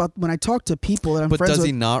talk about when I talk to people that I'm friends with. But does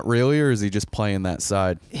he not really, or is he just playing that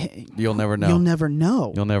side? You'll never know. You'll never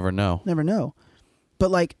know. You'll never know. Never know.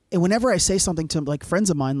 But whenever I say something to friends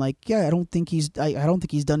of mine, I don't think he's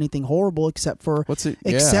done anything horrible except for the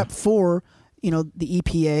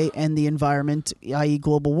EPA and the environment, i.e.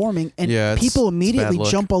 global warming, and people immediately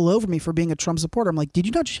jump all over me for being a Trump supporter. I'm like, did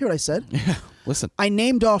you not just hear what I said? Yeah. Listen, I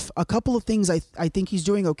named off a couple of things I think he's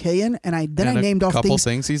doing okay in, and I named off a couple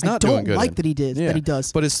things he's not doing good. I don't like that he did. Yeah. That he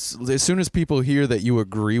does. But as soon as people hear that you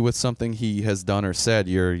agree with something he has done or said,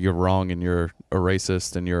 you're wrong and you're a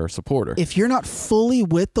racist and you're a supporter. If you're not fully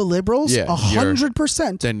with the liberals,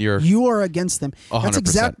 100%, then you are against them. 100%. That's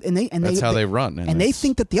exactly, that's how they run, and they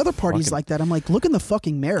think that the other party's like that. I'm like, look in the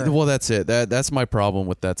fucking mirror. Well, that's it. That's my problem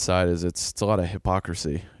with that side. Is it's a lot of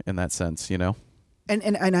hypocrisy in that sense, And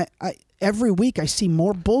I every week I see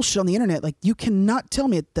more bullshit on the internet. Like, you cannot tell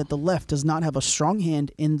me that the left does not have a strong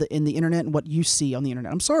hand in the internet and what you see on the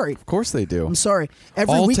internet. I'm sorry. Of course they do. I'm sorry.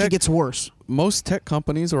 Every week it gets worse. Most tech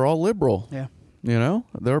companies are all liberal. Yeah.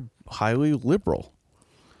 They're highly liberal.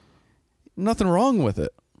 Nothing wrong with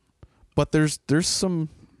it. But there's some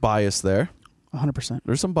bias there. 100%.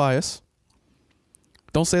 There's some bias.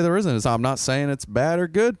 Don't say there isn't. I'm not saying it's bad or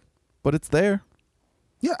good, but it's there.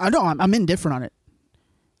 Yeah, I know. I'm indifferent on it.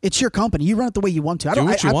 It's your company. You run it the way you want to. I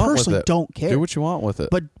personally don't care. Do what you want with it.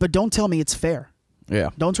 But don't tell me it's fair. Yeah.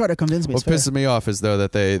 Don't try to convince me it's fair. What pisses me off is, though,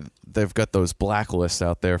 that they've got those blacklists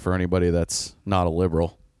out there for anybody that's not a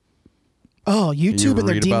liberal. Oh, YouTube and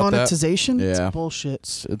their demonetization? Yeah. It's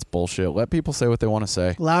bullshit. It's bullshit. Let people say what they want to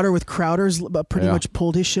say. Louder with Crowder's pretty much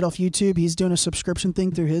pulled his shit off YouTube. He's doing a subscription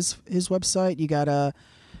thing through his website. You got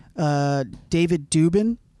David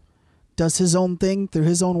Dubin does his own thing through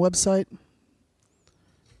his own website.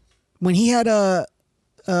 When he had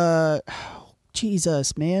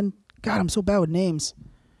Jesus, man. God, I'm so bad with names.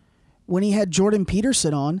 When he had Jordan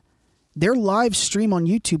Peterson on, their live stream on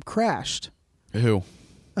YouTube crashed. Who?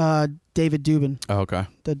 David Dubin. Oh, okay.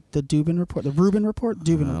 The Dubin Report. The Rubin Report?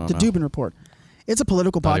 Dubin Report. It's a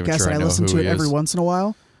political podcast that I listen to it every once in a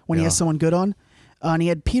while when he has someone good on. And he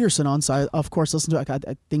had Peterson on, so I, of course, listened to it.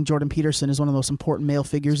 I think Jordan Peterson is one of the most important male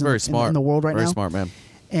figures in the world right now. Very smart, man.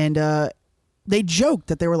 And they joked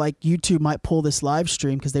that they were like, YouTube might pull this live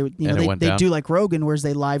stream because they do like Rogan, whereas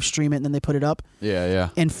they live stream it and then they put it up. Yeah, yeah.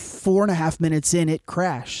 And 4.5 minutes in, it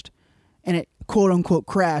crashed. And it quote unquote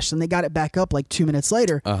crashed, and they got it back up like 2 minutes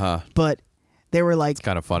later. But they were like, it's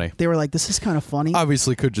kind of funny. They were like, this is kind of funny.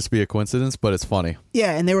 Obviously, could just be a coincidence, but it's funny.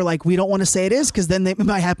 Yeah, and they were like, we don't want to say it is because then it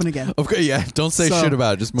might happen again. Okay, yeah, don't say shit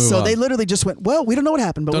about it. Just move on. So they literally just went, well, we don't know what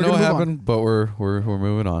happened, but we're going to move on. Don't know what happened, but we're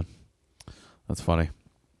moving on. That's funny.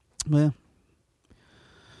 Yeah.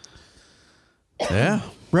 Yeah.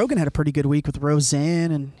 Rogan had a pretty good week with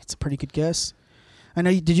Roseanne, and it's a pretty good guess. I know.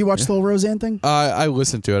 Did you watch the whole Roseanne thing? I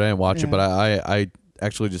listened to it. I didn't watch it, but I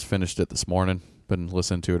actually just finished it this morning. Been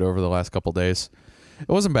listening to it over the last couple days. It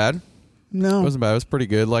wasn't bad. No, it wasn't bad. It was pretty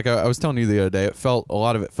good. Like I was telling you the other day, a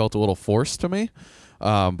lot of it felt a little forced to me.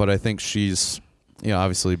 But I think she's,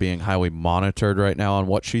 obviously being highly monitored right now on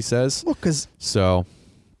what she says. Well, because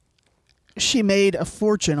she made a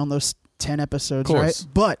fortune on those 10 episodes, Of right? course.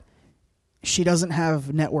 But she doesn't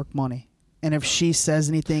have network money. And if she says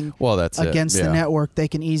anything that's against it. the Yeah. network, they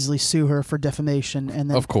can easily sue her for defamation. And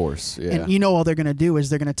then, Of course, yeah. And you know all they're going to do is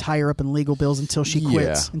they're going to tie her up in legal bills until she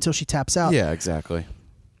quits, Yeah. until she taps out. Yeah, exactly.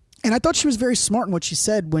 And I thought she was very smart in what she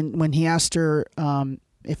said when he asked her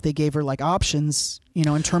if they gave her like options, you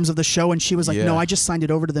know, in terms of the show. And she was like, Yeah. no, I just signed it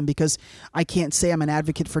over to them because I can't say I'm an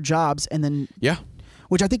advocate for jobs. And then, Yeah.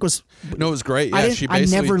 which I think was, No, it was great. I Yeah, didn't- she I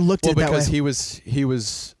basically never looked at it that because way. he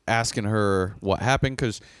was asking her what happened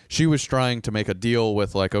because she was trying to make a deal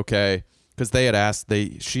with like because they had asked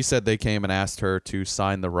she said they came and asked her to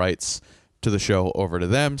sign the rights to the show over to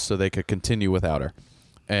them so they could continue without her,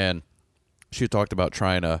 and she talked about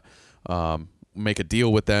trying to make a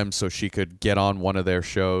deal with them so she could get on one of their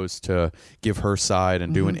shows to give her side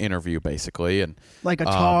and do an interview basically, and like a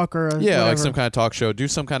talk or a like whatever. some kind of talk show, do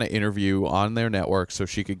some kind of interview on their network so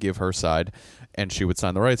she could give her side and she would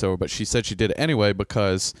sign the rights over. But she said she did it anyway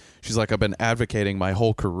because she's like, I've been advocating my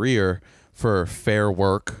whole career for fair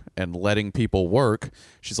work and letting people work.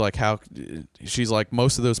 She's like,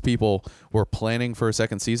 most of those people were planning for a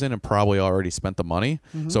second season and probably already spent the money.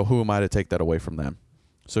 So who am I to take that away from them?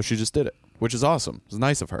 So she just did it, which is awesome. It's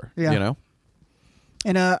nice of her, Yeah. you know?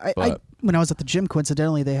 And I when I was at the gym,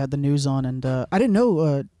 coincidentally, they had the news on, and I didn't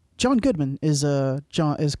know John Goodman is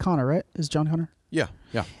Connor, right? Is John Connor? Yeah,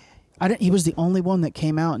 yeah. He was the only one that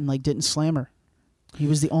came out and like didn't slam her. He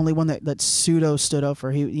was the only one that pseudo stood up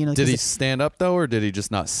for. Did Did he stand up though, or did he just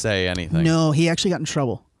not say anything? No, he actually got in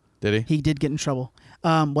trouble. Did he? He did get in trouble.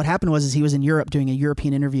 What happened was he was in Europe doing a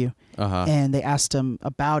European interview, and they asked him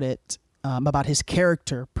about it, about his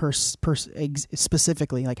character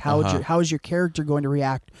specifically, like how is your character going to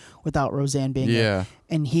react without Roseanne being there?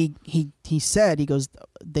 And he said, he goes,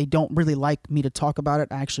 they don't really like me to talk about it.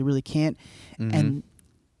 I actually really can't. And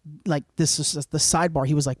like, this is just the sidebar.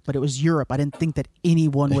 He was like, but it was Europe. I didn't think that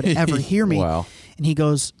anyone would ever hear me. Wow. And he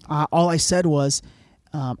goes, all I said was,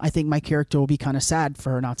 I think my character will be kind of sad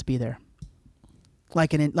for her not to be there.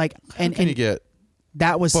 Like, and you get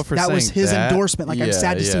that was his endorsement. Like, I'm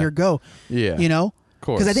sad to see her go. Yeah, you know,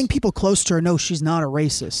 course. Because I think people close to her know she's not a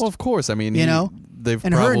racist. Well, of course. I mean, you know, they've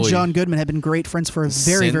and probably, her and John Goodman have been great friends for a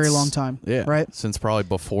very long time. Yeah, right. Since probably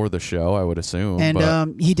before the show, I would assume.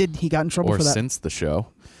 And he got in trouble or for that. since the show.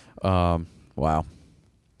 Wow.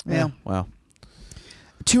 Yeah. Wow.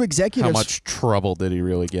 Two executives. How much trouble did he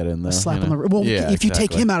really get in there? A slap on the well, yeah, if you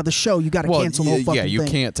take him out of the show, you got to cancel the whole fucking thing. Yeah, you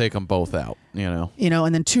can't take them both out. You know.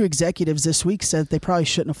 And then two executives this week said they probably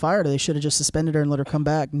shouldn't have fired her. They should have just suspended her and let her come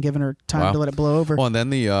back and given her time to let it blow over. Well, and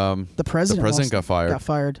then the president got fired. Got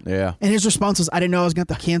fired. Yeah. And his response was, "I didn't know I was going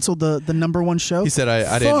to cancel the number one show." He said,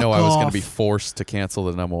 "I didn't know I was going to be forced to cancel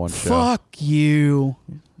the number one show." Fuck you.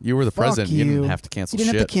 You were the president. You didn't have to cancel shit.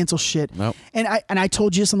 You didn't have to cancel shit. Nope. And I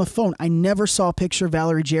told you this on the phone. I never saw a picture of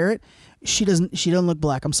Valerie Jarrett. She doesn't look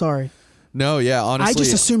black. I'm sorry. No, yeah, honestly. I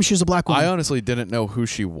just assumed she was a black woman. I honestly didn't know who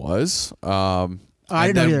she was. I and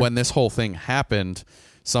didn't then know either. when this whole thing happened,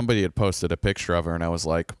 somebody had posted a picture of her, and I was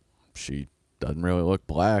like, she doesn't really look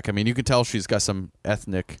black. I mean, you can tell she's got some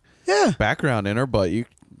ethnic background in her, but you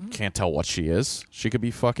can't tell what she is. She could be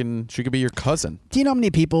your cousin. Do you know how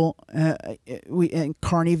many people we in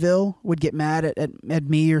Carneyville would get mad at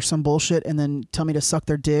me or some bullshit and then tell me to suck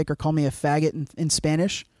their dick or call me a faggot in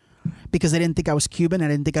Spanish because they didn't think I was Cuban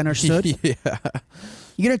and I didn't think I understood? Yeah.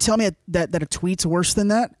 You gonna tell me that a tweet's worse than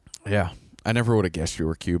that? Yeah. I never would have guessed you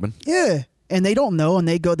were Cuban. Yeah. And they don't know, and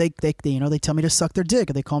they tell me to suck their dick,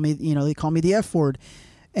 or they call me the F word.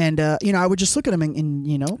 And I would just look at them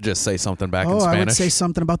and just say something back in Spanish. I would say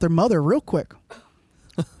something about their mother real quick.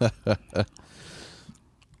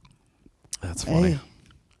 That's funny. Hey,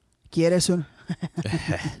 ¿quieres un?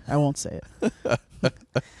 I won't say it.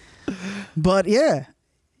 But yeah,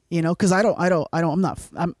 because I'm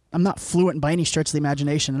not fluent by any stretch of the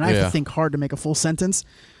imagination, and I have to think hard to make a full sentence.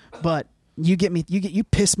 But you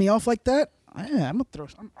piss me off like that. Yeah,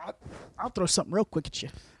 I'll throw something real quick at you.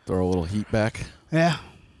 Throw a little heat back. Yeah.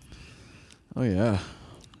 Oh yeah.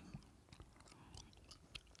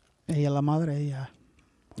 Ella la madre, yeah.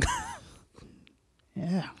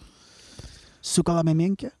 Yeah. Suka la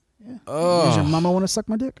memenka. Yeah. Oh. Does your mama want to suck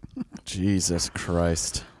my dick? Jesus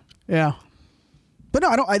Christ. Yeah. But no,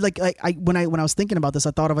 I don't. When I was thinking about this,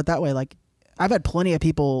 I thought of it that way. Like, I've had plenty of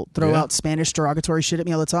people throw out Spanish derogatory shit at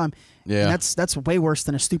me all the time. Yeah. And that's way worse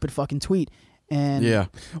than a stupid fucking tweet. And yeah.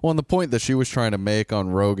 Well, and the point that she was trying to make on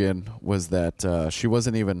Rogan was that she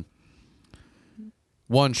wasn't even.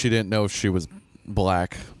 One, she didn't know if she was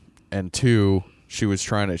black, and two, she was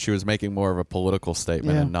making more of a political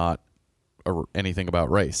statement and not anything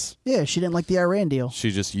about race. Yeah, she didn't like the Iran deal.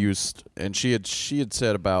 She just used, and she had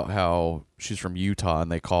said about how she's from Utah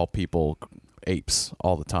and they call people apes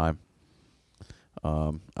all the time.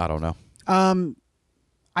 I don't know.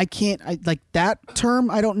 I can't like that term.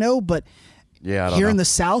 I don't know, but yeah, here in the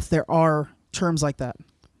South there are terms like that.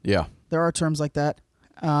 Yeah, there are terms like that.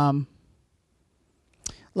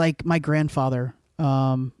 Like my grandfather.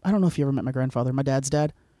 I don't know if you ever met my grandfather, my dad's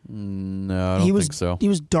dad. No, I don't think so. He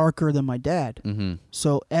was darker than my dad. Mm-hmm.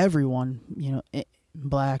 So everyone,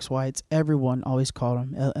 blacks, whites, everyone always called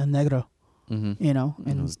him el negro. Mm-hmm.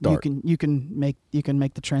 And you can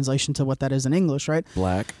make the translation to what that is in English, right?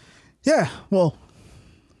 Black. Yeah. Well,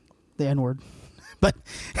 the N-word. But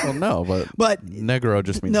but negro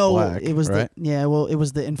just means black. It was right? it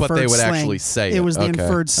was the inferred But they would slang. actually say it. It was the okay.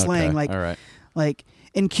 inferred slang. Okay. All right. Like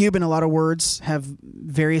in Cuban, a lot of words have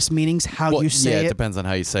various meanings. How you say it. Yeah, it depends on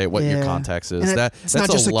how you say it. What your context is. And it's not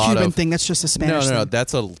just a Cuban thing. That's just a Spanish thing. No.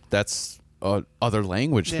 That's a other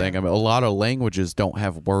language thing. I mean, a lot of languages don't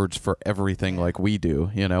have words for everything like we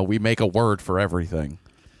do. We make a word for everything.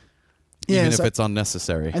 Yeah, even if it's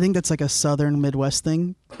unnecessary. I think that's like a Southern Midwest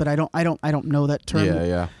thing, but I don't know that term.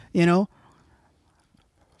 Yeah.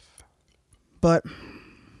 But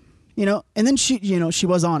and then she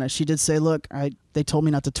was honest. She did say, "Look, they told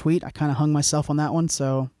me not to tweet. I kind of hung myself on that one,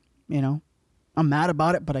 so I'm mad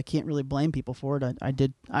about it, but I can't really blame people for it. I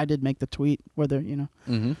did make the tweet, whether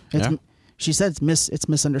Mm-hmm. She said it's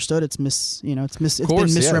misunderstood. It's been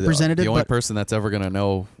course, misrepresented. The only person that's ever going to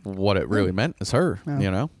know what it really meant is her.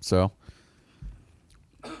 Yeah. So.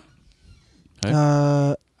 Okay.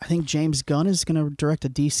 I think James Gunn is going to direct a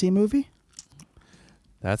DC movie.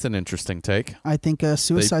 That's an interesting take. I think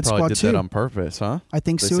Suicide they Squad probably 2. did that on purpose, huh? I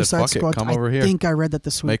think they Suicide said, Squad. Come over here. I think I read that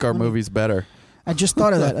this week. Make our movies better. I just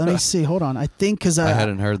thought of that. Let me see. Hold on. I think because I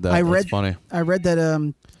hadn't heard that. That's funny. I read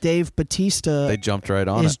that Dave Bautista. They jumped right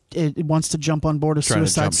on it. Wants to jump on board of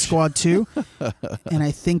Suicide Squad 2, and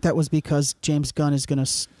I think that was because James Gunn is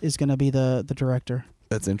gonna be the director.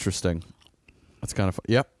 That's interesting. That's kind of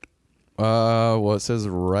yep. Well, it says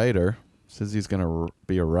writer. It says he's going to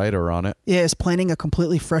be a writer on it. Yeah, it's planning a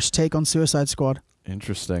completely fresh take on Suicide Squad.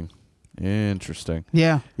 Interesting.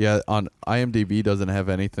 Yeah. Yeah, on IMDb doesn't have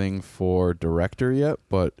anything for director yet,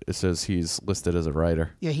 but it says he's listed as a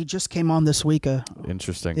writer. Yeah, he just came on this week.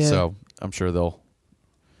 Interesting. Yeah. So I'm sure they'll...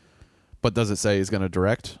 But does it say he's going to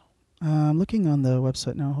direct? I'm looking on the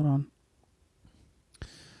website now. Hold on.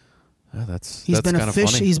 That's kind of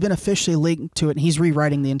funny. He's been officially linked to it, and he's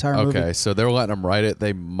rewriting the entire movie. Okay, so they're letting him write it.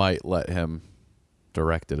 They might let him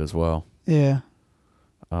direct it as well. Yeah.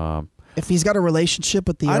 If he's got a relationship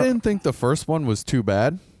with the... I didn't think the first one was too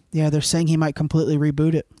bad. Yeah, they're saying he might completely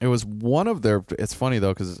reboot it. It was one of their... It's funny,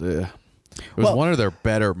 though, because it was one of their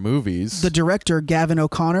better movies. The director, Gavin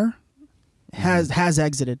O'Connor, has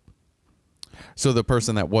exited. So the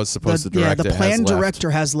person that was supposed to direct it the planned has left. director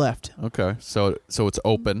has left. Okay, so it's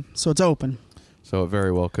open. So it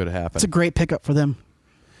very well could happen. It's a great pickup for them.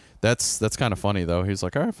 That's kind of funny, though. He's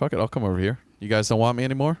like, all right, fuck it, I'll come over here. You guys don't want me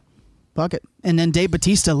anymore? Fuck it. And then Dave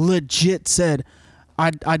Bautista legit said,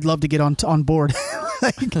 I'd love to get on board.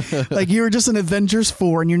 like you were just in Avengers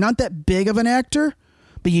 4, and you're not that big of an actor,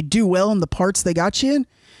 but you do well in the parts they got you in,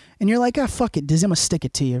 and you're like, fuck it, Diz, I'm going to stick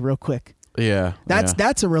it to you real quick. Yeah.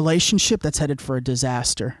 That's a relationship that's headed for a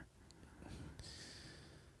disaster.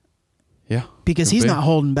 Yeah. Because he's not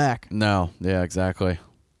holding back. No. Yeah, exactly.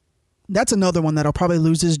 That's another one that'll probably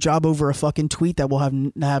lose his job over a fucking tweet that will have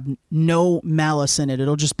no malice in it.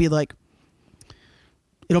 It'll just be like,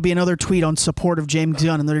 it'll be another tweet on support of James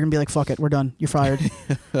Gunn, and they're going to be like, fuck it, we're done. You're fired.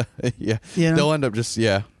 Yeah. You know? They'll end up just,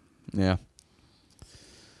 yeah.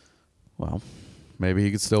 Well, maybe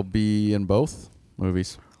he could still be in both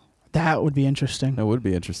movies. That would be interesting. That would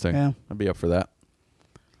be interesting. Yeah. I'd be up for that.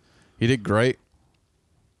 He did great.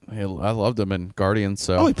 I loved him in Guardians.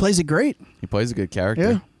 So he plays it great. He plays a good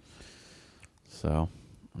character. Yeah. So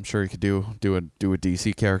I'm sure he could do a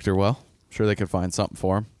DC character well. I'm sure they could find something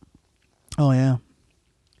for him. Oh yeah.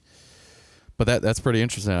 But that's pretty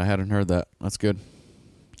interesting. I hadn't heard that. That's good.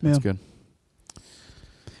 That's good.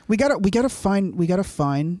 We gotta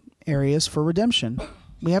find areas for redemption.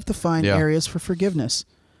 We have to find areas for forgiveness.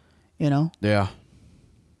 Yeah.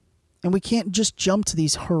 And we can't just jump to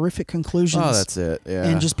these horrific conclusions. Oh, that's it. Yeah.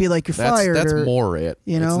 And just be like, you're fired. That's more it.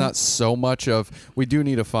 It's not so much of. We do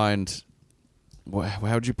need to find.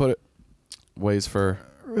 How would you put it? Ways for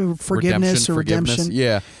forgiveness or redemption.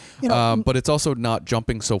 Yeah. But it's also not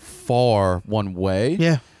jumping so far one way.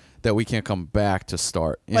 Yeah. That we can't come back to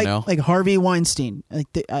start. You know, like Harvey Weinstein.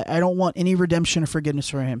 I don't want any redemption or forgiveness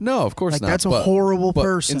for him. No, of course not. That's a horrible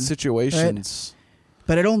person. In situations. Right?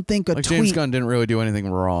 But I don't think a like tweet. James Gunn didn't really do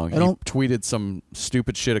anything wrong. He tweeted some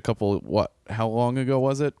stupid shit how long ago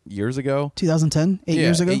was it? Years ago? 2010? 8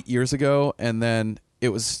 years ago? 8 years ago. And then it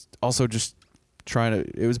was also just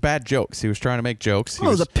it was bad jokes. He was trying to make jokes. It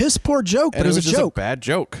was a piss poor joke, but it was a just joke. A bad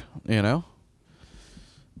joke, you know?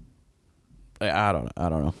 I don't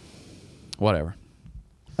know. Whatever.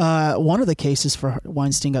 One of the cases for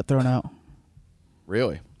Weinstein got thrown out.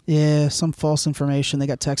 Really? Yeah, some false information. They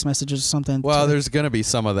got text messages or something. Well, there's going to be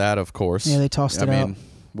some of that, of course. Yeah, they tossed it out. I mean,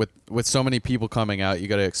 with so many people coming out, you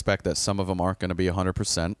got to expect that some of them aren't going to be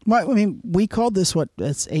 100%. Well, I mean, we called this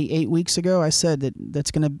it's 8 weeks ago. I said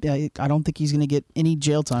that's going to be. I don't think he's going to get any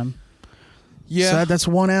jail time. Yeah, so that's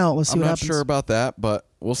one out. Let's see what happens. I'm not sure about that, but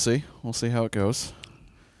we'll see. We'll see how it goes.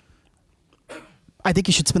 I think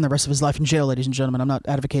he should spend the rest of his life in jail, ladies and gentlemen. I'm not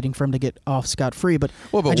advocating for him to get off scot-free, but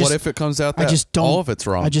what if it comes out that all of it's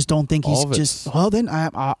wrong? I just don't think he's just. Well, then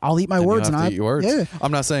I'll eat my words, eat your words. Yeah.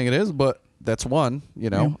 I'm not saying it is, but that's one.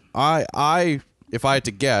 You know, yeah. If I had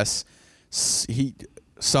to guess,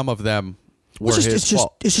 some of them were his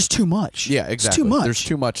fault. It's just too much. Yeah, exactly. It's too much. There's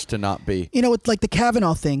too much to not be. You know, it's like the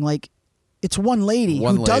Kavanaugh thing. Like, it's one lady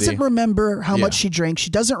who doesn't remember how much she drank. She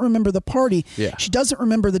doesn't remember the party. Yeah. She doesn't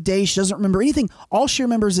remember the day. She doesn't remember anything. All she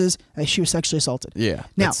remembers is she was sexually assaulted. Yeah.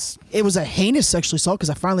 Now, it was a heinous sexual assault because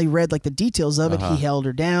I finally read like the details of it. He held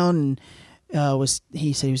her down and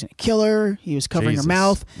he said he was going to kill her. He was covering her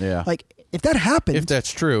mouth. Yeah. Like, if that happened, if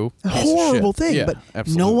that's true, a horrible thing. Yeah, but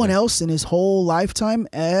absolutely. no one else in his whole lifetime,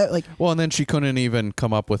 well, and then she couldn't even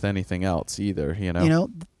come up with anything else either. You know,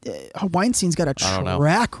 Weinstein's got a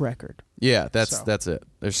track record. Yeah, that's it.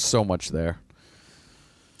 There's so much there.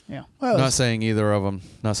 Yeah, well, not saying either of them.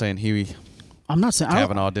 Not saying I'm not saying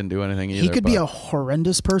Kavanaugh didn't do anything either. He could be a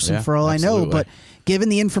horrendous person for all absolutely. I know, but given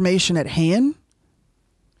the information at hand.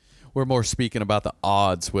 We're more speaking about the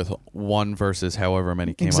odds with one versus however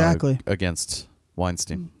many came out against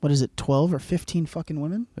Weinstein. What is it, 12 or 15 fucking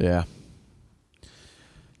women? Yeah.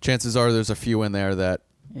 Chances are there's a few in there that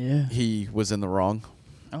he was in the wrong.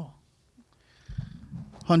 Oh.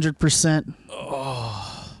 100%.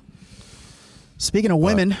 Oh. Speaking of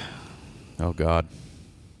women. Oh, God.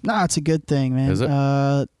 Nah, it's a good thing, man. Is it?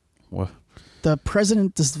 What?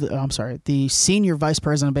 The senior vice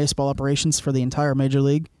president of baseball operations for the entire Major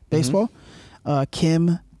League Baseball,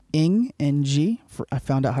 Kim Ng, I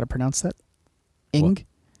found out how to pronounce that. Ng. What?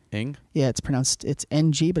 Ng? Yeah, it's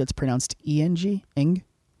NG, but it's pronounced ENG. Ng.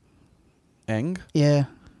 Eng? Yeah.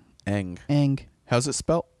 Eng. Eng. How's it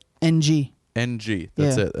spelled? NG. NG.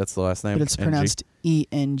 That's it. That's the last name. But it's pronounced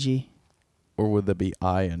ENG. Or would that be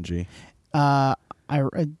ING?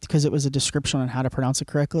 Because it was a description on how to pronounce it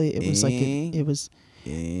correctly. It was like it was.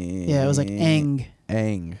 Yeah, it was like Eng.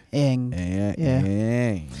 Eng.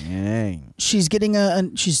 Yeah. She's getting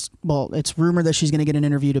it's rumored that she's going to get an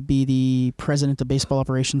interview to be the president of baseball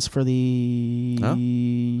operations for the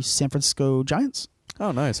San Francisco Giants.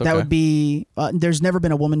 Oh, nice. Okay. That would be. There's never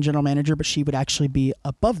been a woman general manager, but she would actually be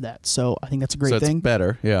above that. So I think that's a great thing. It's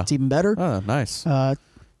better. Yeah. It's even better. Oh, nice.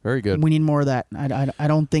 Very good. We need more of that. I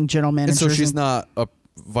don't think general managers. And so she's not a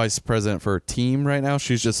vice president for a team right now.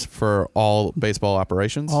 She's just for all baseball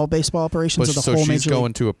operations. All baseball operations of the whole major league. So she's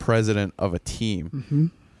going to a president of a team. Mm-hmm.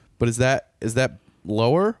 But is that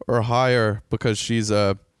lower or higher because she's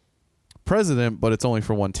a president, but it's only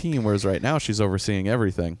for one team, whereas right now she's overseeing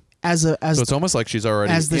everything. So it's almost like she's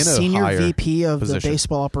already as the in a senior higher VP of position. the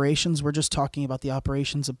baseball operations. We're just talking about the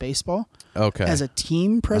operations of baseball. Okay. As a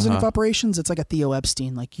team president of operations, it's like a Theo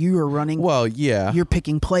Epstein. Like you are running. Well, yeah. You're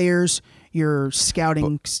picking players. You're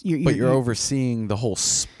scouting. But you're overseeing the whole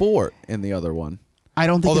sport in the other one. I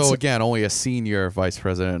don't think. Although again, only a senior vice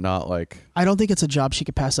president, not like. I don't think it's a job she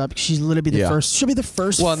could pass up. She's literally the first. She'll be the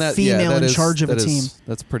first female in charge of a team.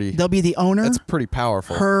 That's pretty. They'll be the owner. That's pretty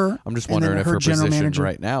powerful. I'm just wondering if her position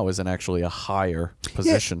right now isn't actually a higher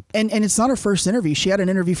position. Yeah, and it's not her first interview. She had an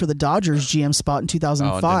interview for the Dodgers GM spot in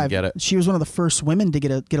 2005. Oh, and didn't get it. She was one of the first women to get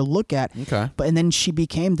a look at. Okay. And then she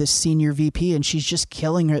became this senior VP, and she's just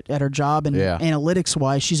killing it at her job. And analytics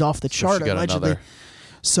wise, she's off the chart allegedly.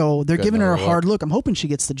 So they're giving her a hard look. I'm hoping she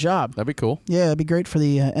gets the job. That'd be cool. Yeah, it'd be great for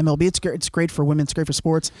the MLB. It's great for women. It's great for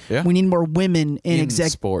sports. Yeah. We need more women in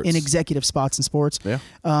sports. in executive spots in sports. Yeah.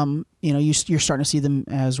 You're starting to see them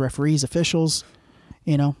as referees, officials.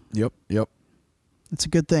 Yep. It's a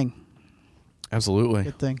good thing. Absolutely.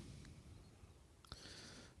 Good thing.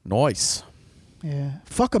 Nice. Yeah.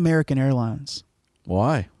 Fuck American Airlines.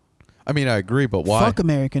 Why? I mean, I agree, but why? Fuck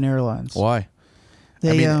American Airlines. Why?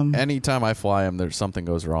 Anytime I fly them, there's something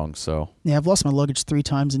goes wrong. So yeah, I've lost my luggage 3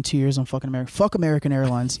 times in 2 years on fucking American. Fuck American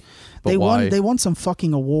Airlines. But why? They won some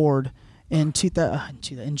fucking award in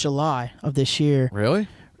July of this year. Really?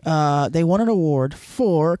 They won an award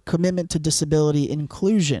for commitment to disability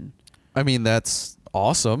inclusion. I mean, that's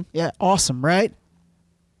awesome. Yeah, awesome, right?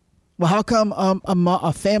 Well, how come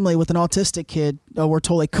a family with an autistic kid were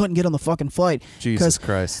told they couldn't get on the fucking flight? Jesus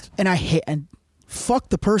Christ. And fuck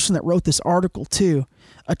the person that wrote this article too.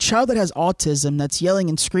 A child that has autism that's yelling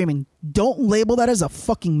and screaming, don't label that as a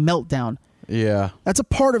fucking meltdown. Yeah. That's a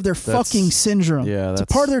part of their fucking syndrome. Yeah, it's a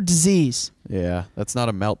part of their disease. Yeah, that's not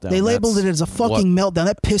a meltdown. They labeled it as a fucking meltdown.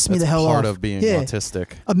 That pissed me the hell off. Part of being autistic.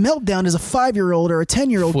 A meltdown is a 5-year-old or a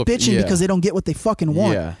 10-year-old bitching because they don't get what they fucking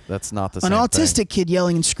want. Yeah, that's not the same An autistic kid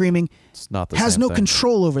yelling and screaming has no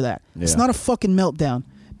control over that. Yeah. It's not a fucking meltdown.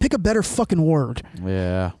 Pick a better fucking word.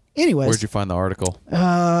 Yeah. Anyways. Where'd you find the article?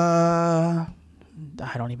 I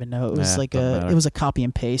don't even know. It was it was a copy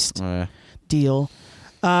and paste deal.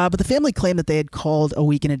 But the family claimed that they had called a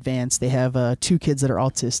week in advance. They have 2 kids that are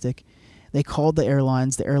autistic. They called the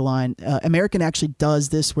airlines. The airline, American actually does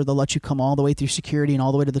this where they'll let you come all the way through security and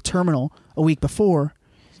all the way to the terminal a week before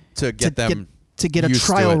to get a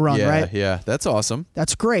trial run, right? Yeah, that's awesome.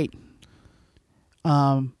 That's great.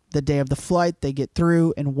 The day of the flight, they get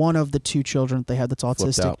through, and one of the 2 children that they had that's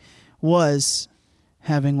autistic was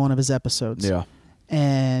having one of his episodes. Yeah,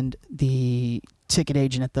 and the ticket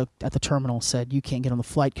agent at the terminal said you can't get on the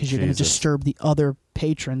flight because you're going to disturb the other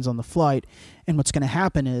patrons on the flight, and what's going to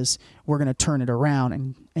happen is we're going to turn it around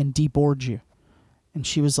and deboard you. And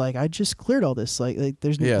she was like, I just cleared all this. Like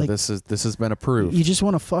there's this has been approved. You just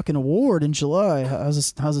won a fucking award in July. How's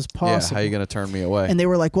this possible? Yeah, how are you going to turn me away? And they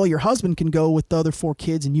were like, well, your husband can go with the other 4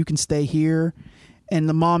 kids and you can stay here. And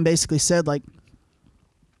the mom basically said, like,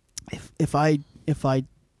 if I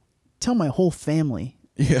tell my whole family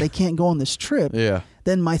they can't go on this trip,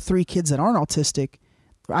 then my 3 kids that aren't autistic,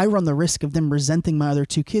 I run the risk of them resenting my other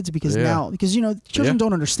 2 kids because children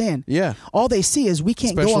don't understand. Yeah. All they see is we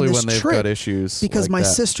can't Especially go on this when they've trip got issues because like my that.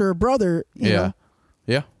 sister or brother, you know.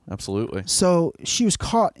 Yeah, absolutely. So she was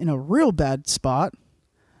caught in a real bad spot.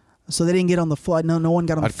 So they didn't get on the flight. No one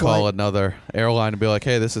got on the flight. I'd call another airline and be like,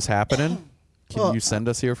 hey, this is happening. Can you send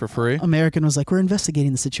us here for free? American was like, we're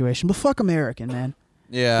investigating the situation. But fuck American, man.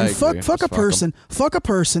 Yeah, and fuck a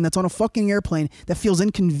person that's on a fucking airplane that feels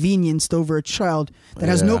inconvenienced over a child that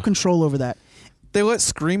has no control over that. They let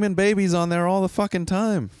screaming babies on there all the fucking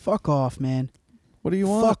time. Fuck off, man. What do you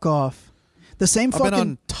want? Fuck off. The same fucking... I've been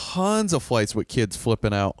on tons of flights with kids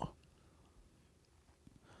flipping out.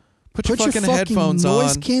 Put your fucking headphones on.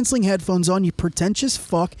 Noise-canceling headphones on, you pretentious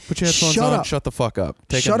fuck. Put your headphones on. Shut the fuck up.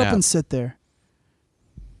 Shut up and sit there.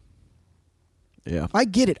 Yeah, I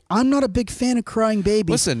get it. I'm not a big fan of crying babies.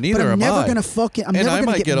 Listen, neither am I. I'm never gonna fucking. I'm never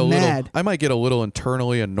gonna get mad. I might get a little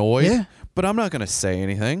internally annoyed. But I'm not gonna say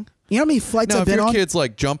anything. You know how many flights I've been on? If your kid's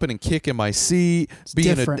like jumping and kicking my seat,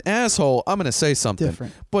 being an asshole, I'm gonna say something.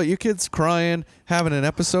 Different. But your kid's crying, having an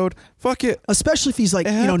episode, fuck it. Especially if he's like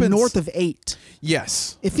north of 8.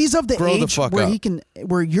 Yes. If he's of the age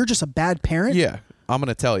where you're just a bad parent. Yeah, I'm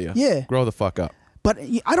gonna tell you. Yeah. Grow the fuck up. But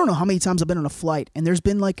I don't know how many times I've been on a flight and there's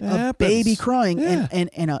been like a baby crying and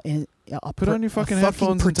put on your fucking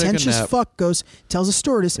headphones and take a pretentious nap. fuck tells a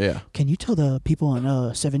stewardess, can you tell the people on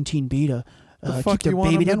 17B to keep their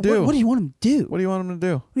baby down? What do you want them to do? What do you want them to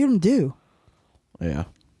do? What do you want them to do? Yeah.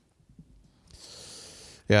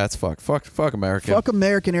 Yeah, it's fuck. Fuck American. Fuck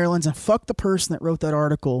American Airlines and fuck the person that wrote that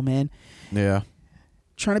article, man. Yeah.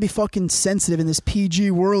 Trying to be fucking sensitive in this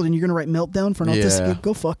PG world and you're gonna write meltdown for an autistic kid?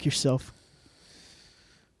 Go fuck yourself.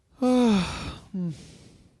 Yeah.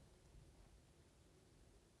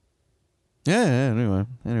 Anyway.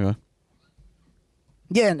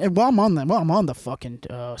 Yeah, and while I'm on the fucking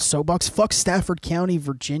soapbox, fuck Stafford County,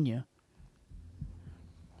 Virginia.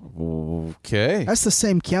 Okay. That's the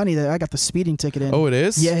same county that I got the speeding ticket in. Oh, it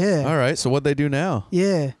is? Yeah. All right. So what'd they do now?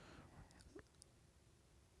 Yeah.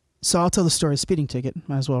 So I'll tell the story. Speeding ticket.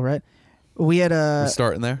 Might as well, right? We had a... We're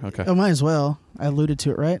starting there? Okay. Oh, might as well. I alluded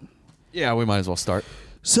to it, right? Yeah, we might as well start.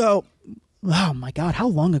 So, oh my God, how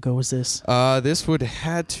long ago was this? This would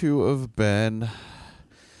had to have been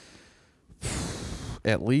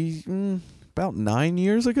at least about 9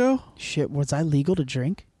 years ago. Shit, was I legal to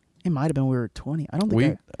drink? It might have been we were 20. I don't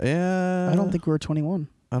think I don't think we were 21.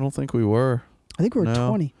 I don't think we were. I think we were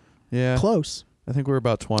 20. Yeah. Close. I think we were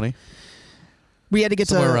about 20. We had to get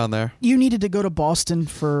somewhere around there. You needed to go to Boston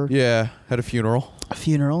for... Yeah, had a funeral.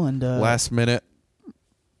 And... last minute.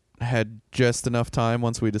 Had just enough time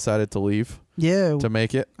once we decided to leave. Yeah. To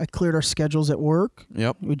make it. I cleared our schedules at work.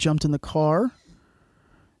 Yep. We jumped in the car.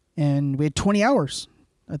 And we had 20 hours.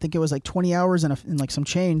 I think it was like 20 hours and like some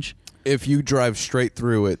change. If you drive straight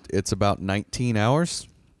through it, it's about 19 hours.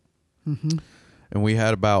 Mm-hmm. and we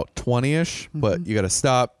had about 20-ish, but you got to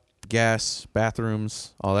stop, gas,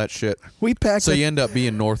 bathrooms, all that shit. We packed. So you end up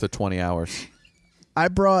being north of 20 hours. I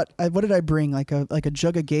brought. What did I bring? Like a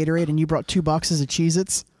jug of Gatorade, and you brought 2 boxes of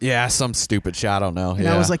Cheez-Its. Yeah, some stupid shit. I don't know. And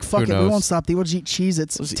yeah. I was like, "Fuck Who it, knows? we won't stop. We'll just eat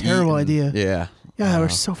Cheez-Its." It was a terrible idea. Yeah. Yeah, we're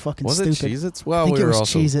so fucking was stupid. Was it Cheez-Its? Well, I think we it were was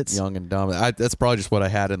also Cheez-Its. young and dumb. That's probably just what I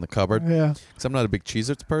had in the cupboard. Yeah. Because I'm not a big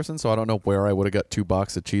Cheez-Its person, so I don't know where I would have got 2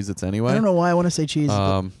 boxes of Cheez-Its anyway. I don't know why I want to say Cheez-Its.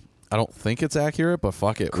 I don't think it's accurate, but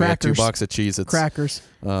fuck it. Crackers. We had 2 boxes of Cheez-Its. Crackers.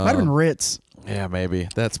 Might have been Ritz. Yeah, maybe.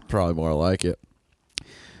 That's probably more like it.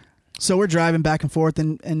 So we're driving back and forth,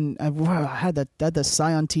 and I had the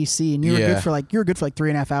Scion TC, and you were good for like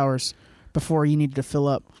 3.5 hours before you needed to fill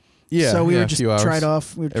up. Yeah. So we were a just few hours. tried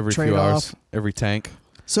off. We every trade few off. hours, every tank.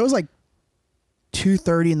 So it was like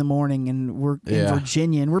 2:30 in the morning, and we're in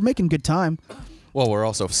Virginia, and we're making good time. Well, we're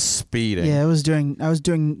also speeding. Yeah, I was doing.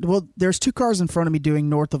 Well, there's 2 cars in front of me doing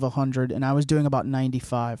north of 100, and I was doing about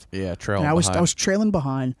 95. Yeah, trailing. And behind. I was trailing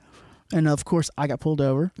behind, and of course I got pulled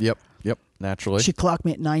over. Yep. Naturally. She clocked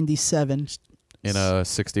me at 97. In a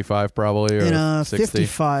 65 probably, or in a 60?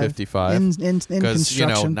 55. 55. In Because,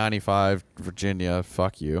 construction. 95 Virginia,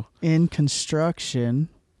 fuck you. In construction.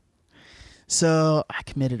 So I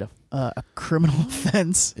committed a criminal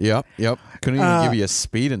offense. Yep. Couldn't even give you a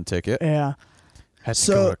speeding ticket. Yeah. Had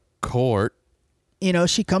to go to court.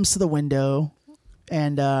 She comes to the window,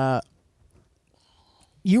 and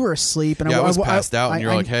you were asleep. And I was passed out, and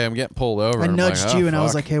you're like, hey, I'm getting pulled over. I and nudged I'm like, you, and I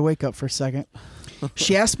was fuck. like, hey, wake up for a second.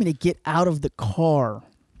 She asked me to get out of the car.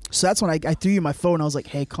 So that's when I threw you my phone. I was like,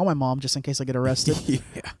 hey, call my mom just in case I get arrested.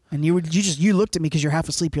 Yeah. And you looked at me because you're half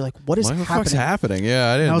asleep. You're like, what is What the happening? fuck's happening?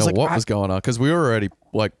 Yeah, I didn't know like, what was going on because we were already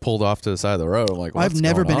like pulled off to the side of the road. I'm like, I've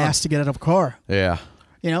never been on? asked to get out of a car. Yeah.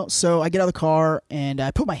 So I get out of the car, and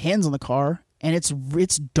I put my hands on the car, and it's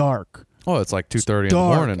dark. Oh, it's like 2:30 in the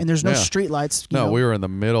Dark, morning, and there's no street lights. No, we were in the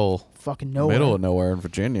middle fucking of nowhere in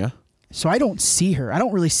Virginia. So I don't see her. I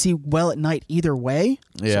don't really see well at night either way.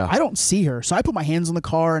 Yeah. So I don't see her. So I put my hands on the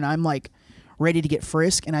car, and I'm like ready to get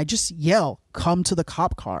frisked, and I just yell, come to the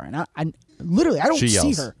cop car. And I literally, I don't She see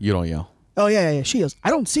yells. her. You don't yell. Oh, yeah. She yells. I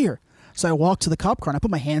don't see her. So I walk to the cop car, and I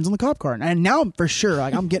put my hands on the cop car. And now I'm for sure,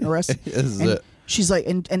 like, I'm getting arrested. This is and it. She's like,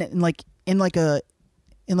 in like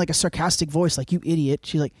a sarcastic voice, like, you idiot.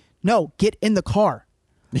 She's like, no, get in the car.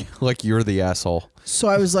 Like you're the asshole. So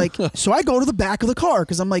I was like, so I go to the back of the car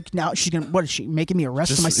because I'm like, now she's going to, what is she, making me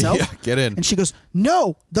arrest myself? Yeah, get in. And she goes,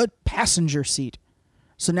 no, the passenger seat.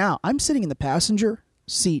 So now I'm sitting in the passenger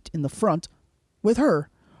seat in the front with her,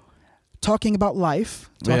 talking about life,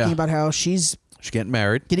 talking about how she's getting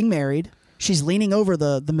married. She's leaning over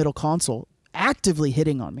the middle console, actively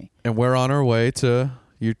hitting on me. And we're on our way to,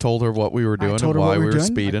 you told her what we were doing and why we were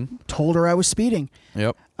speeding. I told her I was speeding.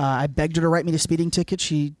 Yep. I begged her to write me a speeding ticket.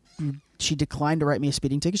 She declined to write me a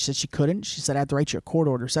speeding ticket. She said she couldn't. She said I had to write you a court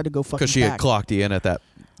order. So I had to go fucking back. Because she had clocked you in at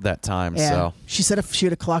that time. Yeah. So She said if she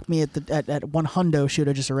would have clocked me at one hundo, she would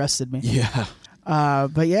have just arrested me. yeah.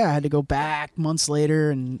 But yeah, I had to go back months later,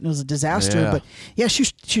 and it was a disaster. Yeah. But yeah, she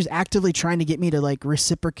was actively trying to get me to like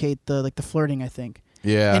reciprocate the flirting, I think.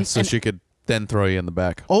 Yeah. And So she could then throw you in the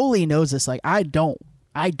back. Oli knows this. Like I don't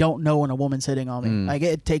know when a woman's hitting on me. Like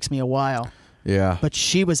it takes me a while. Yeah. But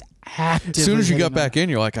she was actively. As soon as you hitting got back in,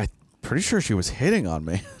 you're like, I'm pretty sure she was hitting on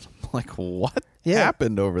me. I'm like, what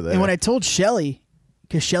happened over there? And when I told Shelly,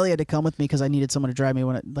 because Shelly had to come with me because I needed someone to drive me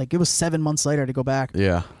it was 7 months later to go back.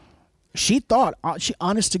 Yeah. She thought,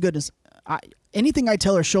 honest to goodness, anything I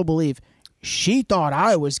tell her, she'll believe. She thought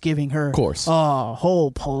I was giving her Of course. a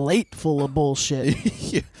whole plate full of bullshit.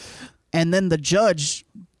 Yeah. And then the judge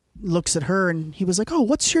looks at her and he was like, oh,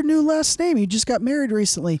 what's your new last name? You just got married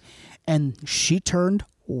recently. And she turned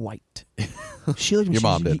white. She looked at me. Your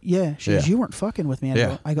mom did. Yeah. She goes, you weren't fucking with me.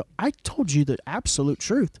 I go, I told you the absolute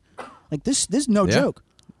truth. Like this is no joke.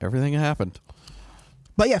 Everything happened.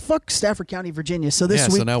 But yeah, fuck Stafford County, Virginia. So this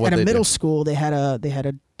so week now what at a they middle do? school, they had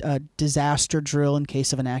a disaster drill in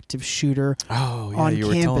case of an active shooter. Oh, yeah. on You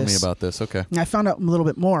were telling me campus. about this. Okay. And I found out a little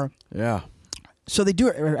bit more. Yeah. So they do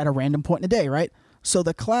it at a random point in the day, right? So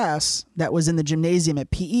the class that was in the gymnasium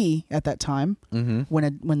at PE at that time,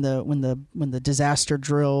 when the disaster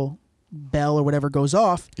drill bell or whatever goes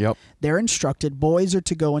off, Yep. they're instructed boys are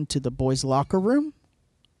to go into the boys' locker room,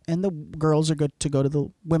 and the girls are good to go to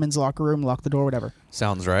the women's locker room, lock the door, whatever.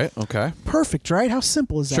 Sounds right. Okay. Perfect, right? How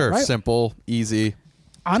simple is that? Sure. Right? Simple, easy.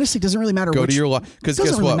 Honestly, it doesn't really matter. Go to your because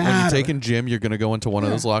guess really what? When matter. you're taking gym, you're going to go into one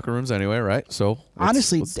of those locker rooms anyway, right? So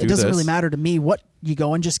Honestly, it doesn't really matter to me what you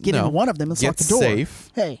go and just get in one of them. Let's Get lock the door.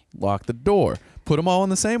 safe. Hey, Lock the door. Put them all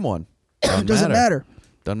in the same one. it doesn't matter.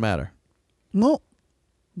 Doesn't matter. Well,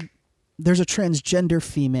 there's a transgender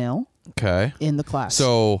female Okay. in the class.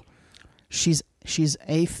 So she's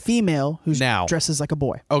a female who dresses like a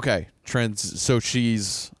boy. Okay. So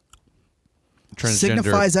she's transgender.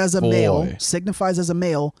 Signifies as a boy, male. Signifies as a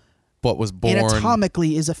male. But was born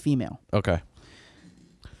Anatomically is a female. Okay.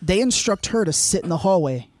 They instruct her to sit in the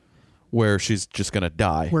hallway. Where she's just gonna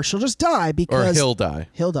die. Where she'll just die because or he'll die.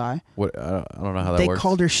 He'll die. What? I don't know how that they works. They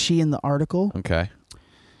called her she in the article. Okay.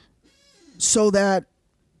 So that,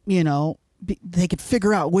 they could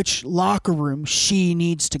figure out which locker room she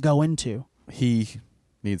needs to go into. He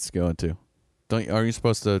needs to go into. Are you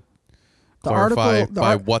supposed to clarify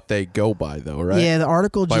by what they go by, though, right? Yeah, the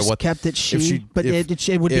article just kept it but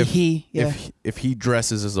it would be he. Yeah. If he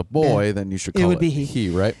dresses as a boy, then you should call it would be he,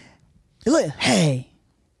 right? Hey.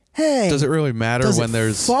 Does it really matter when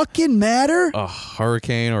there's fucking matter? A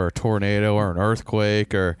hurricane or a tornado or an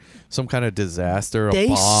earthquake or some kind of disaster, a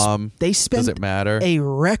bomb? They spend does it matter? A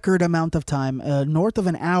record amount of time, north of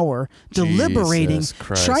an hour, deliberating,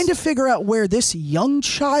 trying to figure out where this young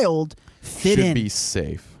child fit in. Should be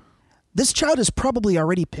safe. This child is probably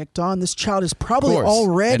already picked on. This child is probably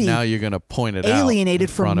already and now you're going to point it alienated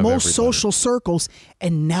out from most social circles,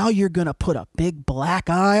 and now you're going to put a big black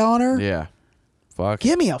eye on her? Yeah. Fuck.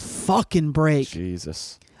 Give me a fucking break.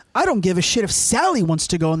 Jesus. I don't give a shit if Sally wants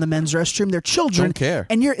to go in the men's restroom. They're children. Don't care.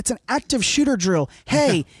 And it's an active shooter drill.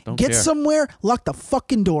 Hey, get somewhere, lock the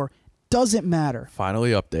fucking door. Doesn't matter.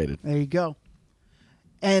 Finally updated. There you go.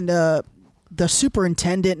 And the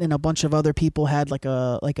superintendent and a bunch of other people had like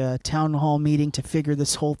a town hall meeting to figure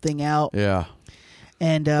this whole thing out. Yeah.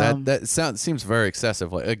 And that seems very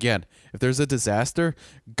excessive. Like, again, if there's a disaster,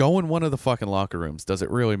 go in one of the fucking locker rooms. Does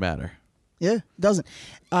it really matter? Yeah, it doesn't.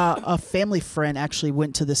 A family friend actually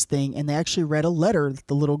went to this thing, and they actually read a letter that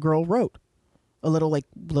the little girl wrote. A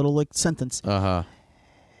little sentence. Uh-huh.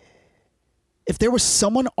 If there was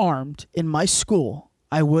someone armed in my school,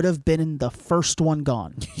 I would have been the first one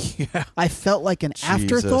gone. Yeah. I felt like an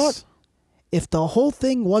afterthought. If the whole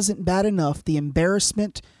thing wasn't bad enough, the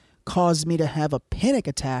embarrassment caused me to have a panic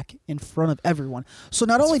attack in front of everyone. So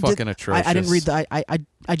not only did I didn't read the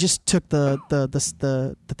I just took the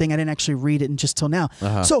thing. I didn't actually read it just till now.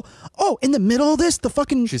 Uh-huh. So in the middle of this, the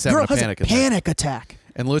fucking girl has a panic attack.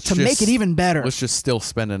 And make it even better. Let's just still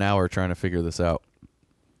spend an hour trying to figure this out.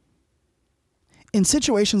 In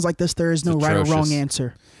situations like this, there is no right or wrong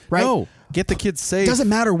answer. Right? No, get the kid safe. Doesn't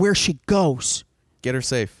matter where she goes. Get her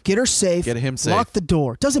safe. Get her safe. Get him safe. Lock the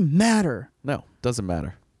door. Doesn't matter. No, doesn't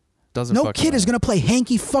matter. No kid is going to play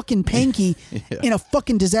hanky fucking panky in a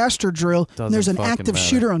fucking disaster drill and there's an active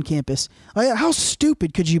shooter on campus. How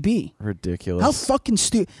stupid could you be? Ridiculous. How fucking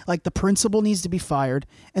stupid. Like, the principal needs to be fired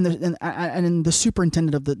and the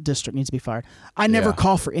superintendent of the district needs to be fired. I never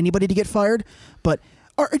call for anybody to get fired, but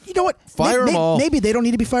you know what? Fire them all. Maybe they don't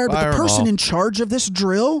need to be fired, but the person in charge of this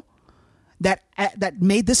drill that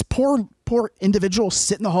made this poor individual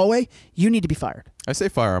sit in the hallway, you need to be fired. I say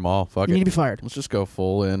fire them all. Fuck it. You need to be fired. Let's just go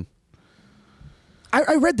full in.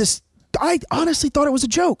 I read this. I honestly thought it was a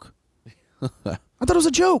joke. I thought it was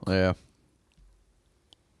a joke. Yeah.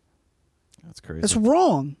 That's crazy. It's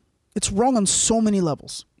wrong. It's wrong on so many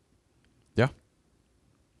levels. Yeah.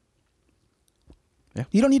 Yeah.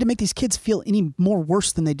 You don't need to make these kids feel any more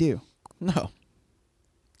worse than they do. No.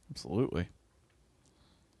 Absolutely.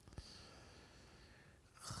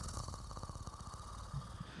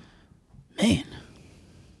 Man.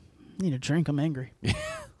 I need a drink. I'm angry.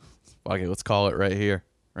 Okay, let's call it right here,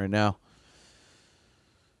 right now.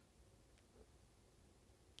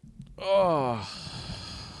 Oh.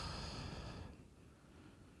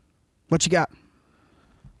 What you got?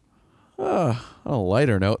 On a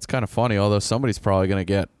lighter note, it's kind of funny, although somebody's probably going to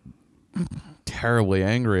get terribly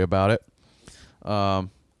angry about it. But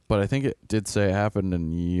I think it did say it happened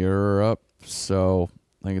in Europe, so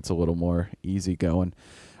I think it's a little more easygoing.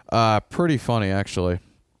 Pretty funny, actually.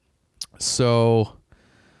 So,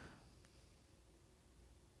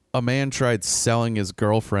 a man tried selling his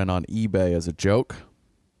girlfriend on eBay as a joke,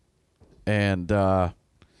 and there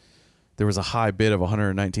was a high bid of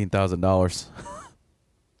 $119,000.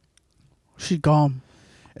 She gone.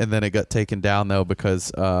 And then it got taken down, though,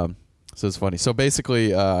 because so it's funny. So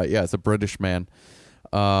basically, it's a British man.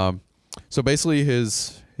 So basically,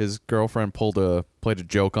 his girlfriend played a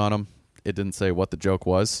joke on him. It didn't say what the joke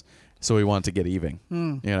was, so he wanted to get even.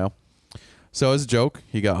 You know. So as a joke,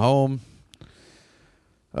 he got home,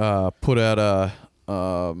 put out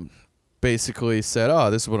basically said,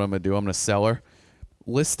 "Oh, this is what I'm gonna do. I'm gonna sell her."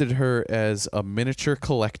 Listed her as a miniature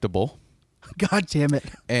collectible. God damn it!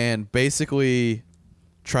 And basically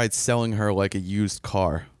tried selling her like a used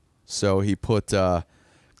car. So he put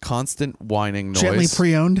constant whining noise. Gently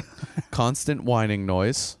pre-owned. Constant whining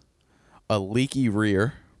noise. a leaky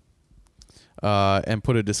rear, and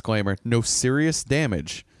put a disclaimer: no serious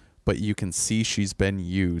damage, but you can see she's been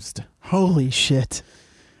used. Holy shit.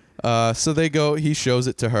 So they go. He shows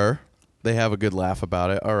it to her. They have a good laugh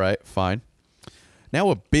about it. All right, fine. Now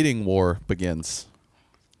a bidding war begins.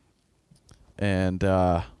 And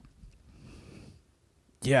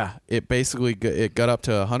yeah, it basically got up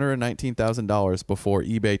to $119,000 before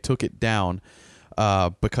eBay took it down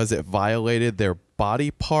because it violated their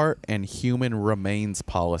body part and human remains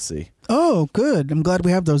policy. Oh, good. I'm glad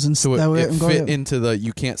we have those. So it fit into the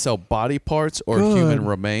you can't sell body parts or human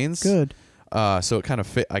remains. Good. So it kind of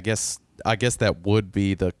fit. I guess that would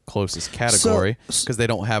be the closest category because they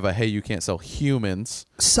don't have a, hey, you can't sell humans.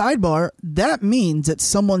 Sidebar, that means that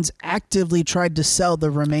someone's actively tried to sell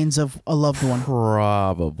the remains of a loved one.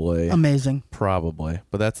 Probably. Amazing. Probably.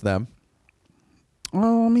 But that's them.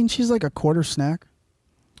 Oh, I mean, she's like a quarter snack.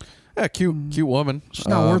 Yeah, cute woman. She's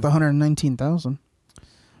not worth $119,000.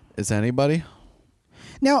 Is anybody?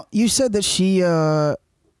 Now, you said that she had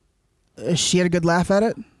a good laugh at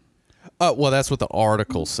it? Well, that's what the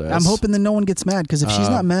article says. I'm hoping that no one gets mad, because if she's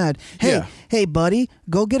not mad, hey, buddy,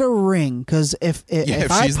 go get a ring, because if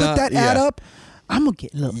I put that ad up, I'm going to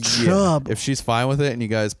get a little trouble. If she's fine with it and you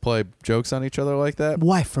guys play jokes on each other like that,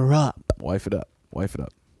 wife her up. Wife it up.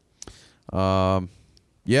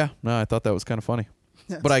 Yeah, no, I thought that was kind of funny.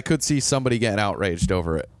 But I could see somebody getting outraged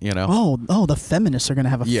over it, you know? Oh, the feminists are going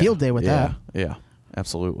to have a field day with that. Yeah,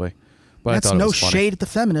 absolutely. But that's I thought no it was funny. shade at the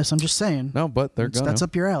feminists. I'm just saying. No, but that's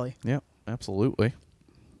up your alley. Yeah, absolutely.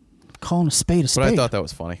 Calling a spade a spade. But I thought that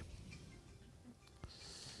was funny.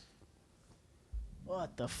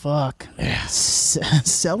 What the fuck? Yeah.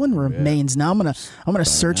 Selling remains. Now I'm gonna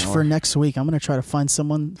search for next week. I'm gonna try to find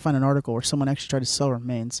an article where someone actually tried to sell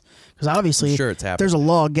remains, because obviously sure it's happened. There's a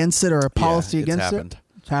law against it or a policy against happened. it.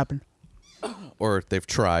 It's happened. Or they've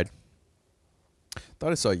tried.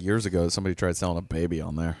 Thought I saw years ago that somebody tried selling a baby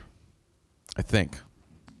on there. I think.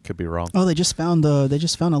 Could be wrong. Oh, they just found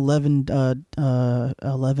 11 dead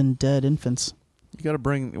infants. What are you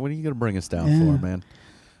gonna bring us down for, man?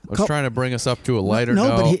 I was trying to bring us up to a lighter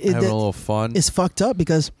note, but having a little fun. It's fucked up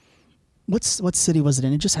because what city was it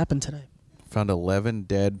in? It just happened today. Found 11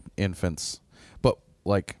 dead infants. But,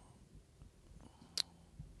 like,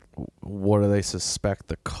 what do they suspect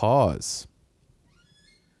the cause?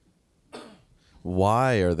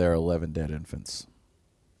 Why are there 11 dead infants?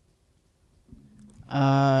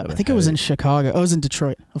 I think it was in Chicago. Oh, it was in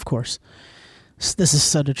Detroit, of course. This is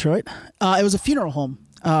so Detroit. It was a funeral home.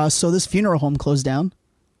 So this funeral home closed down.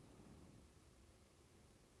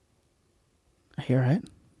 I hear it.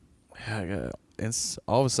 Yeah,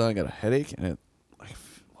 all of a sudden I got a headache and it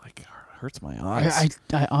like hurts my eyes.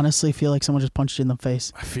 I honestly feel like someone just punched you in the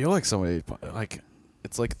face. I feel like somebody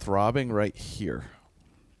it's like throbbing right here.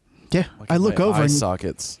 Yeah, like I look my over eye and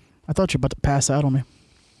sockets. I thought you were about to pass out on me.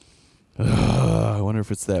 I wonder if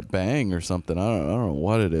it's that bang or something. I don't know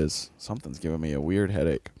what it is. Something's giving me a weird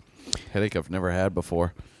headache. Headache I've never had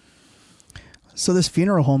before. So this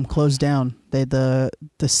funeral home closed down. The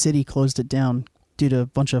city closed it down due to a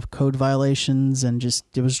bunch of code violations, and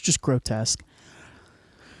it was just grotesque.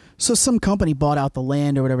 So some company bought out the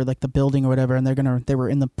land or whatever, like the building or whatever, and they were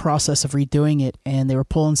in the process of redoing it, and they were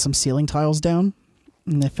pulling some ceiling tiles down,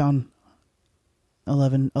 and they found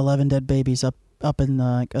 11 dead babies up in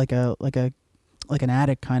like an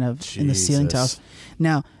attic kind of. Jesus. In the ceiling tiles.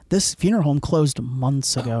 Now this funeral home closed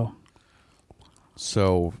months ago.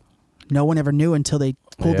 So no one ever knew until they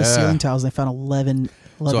pulled the ceiling tiles. And they found 11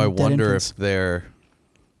 so I dead wonder infants.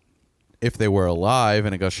 if they were alive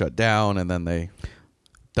and it got shut down and then they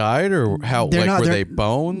died, or how? Were they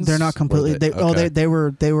bones? They're not completely. They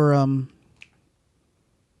were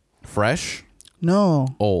fresh. No.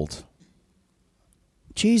 Old.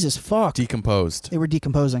 Jesus fuck. Decomposed. They were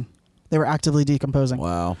decomposing. They were actively decomposing.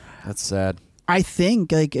 Wow, that's sad. I think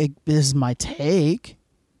this is my take.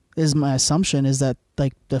 This is my assumption is that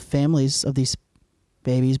like the families of these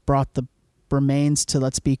babies brought the remains to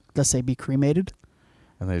let's say be cremated.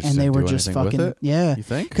 And they were just fucking with it? Yeah. You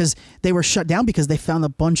think? Because they were shut down because they found a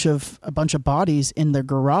bunch of bodies in their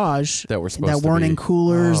garage that weren't in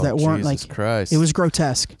coolers, that weren't Jesus Christ. It was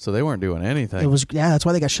grotesque. So they weren't doing anything. It was that's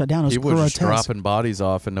why they got shut down. It was People grotesque. were just dropping bodies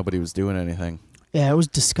off and nobody was doing anything. Yeah, it was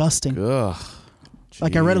disgusting. Ugh.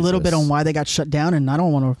 Like I read a little bit on why they got shut down, and I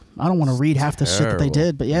don't want to read half the shit that they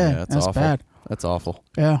did, but that's awful. bad. That's awful.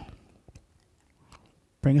 Yeah.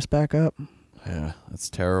 Bring us back up. Yeah, that's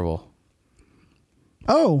terrible.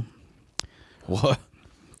 Oh. What?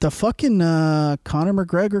 The fucking Conor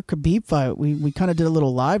McGregor Khabib fight. We kind of did a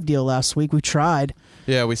little live deal last week. We tried.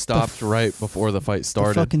 Yeah, we stopped right before the fight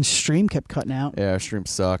started. The fucking stream kept cutting out. Yeah, our stream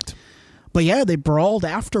sucked. But yeah, they brawled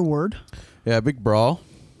afterward. Yeah, big brawl.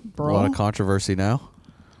 A lot of controversy now.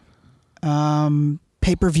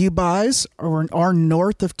 Pay-per-view buys are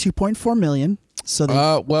north of 2.4 million. So they,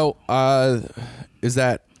 is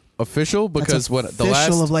that official? Because when the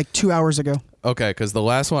last of like 2 hours ago. Okay, because the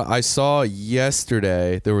last one I saw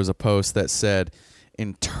yesterday, there was a post that said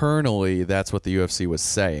internally that's what the UFC was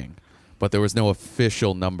saying, but there was no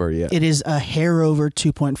official number yet. It is a hair over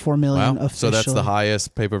 2.4 million officially. So that's the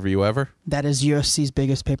highest pay-per-view ever? That is UFC's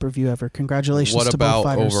biggest pay-per-view ever. Congratulations to both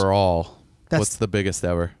fighters. What about overall? What's the biggest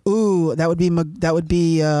ever? Ooh, that would be Mayweather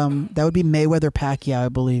Pacquiao, I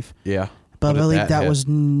believe. Yeah. But I believe that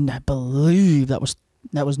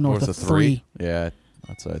was north of 3. Yeah,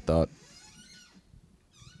 that's what I thought.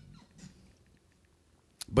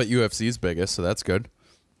 But UFC's biggest, so that's good.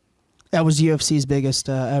 That was UFC's biggest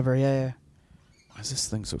ever. Yeah. Why is this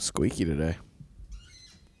thing so squeaky today?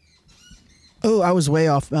 Oh, I was way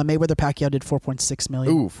off. Mayweather Pacquiao did 4.6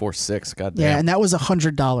 million. Ooh, 4.6. God damn. Yeah, and that was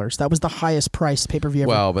 $100. That was the highest price pay-per-view ever.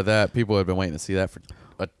 Wow, but that people have been waiting to see that for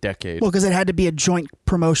a decade. Well, because it had to be a joint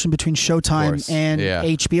promotion between Showtime and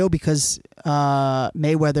HBO, because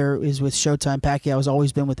Mayweather is with Showtime. Pacquiao has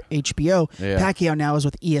always been with HBO. Yeah. Pacquiao now is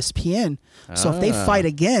with ESPN. So if they fight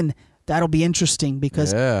again, that'll be interesting,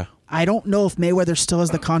 because I don't know if Mayweather still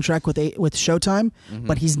has the contract with Showtime,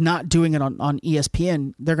 but he's not doing it on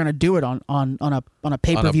ESPN. They're going to do it on a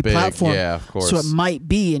pay-per-view platform. Yeah, of course. So it might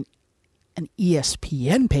be an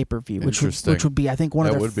ESPN pay-per-view, which would be, I think, one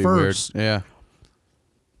of their first. Weird. Yeah.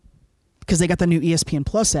 Because they got the new ESPN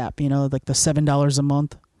Plus app, like the $7 a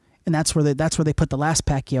month, and that's where they put the last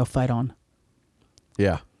Pacquiao fight on.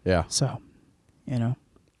 Yeah. So,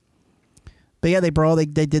 but yeah, they brawl. They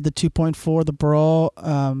did the 2.4. The brawl.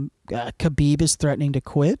 Khabib is threatening to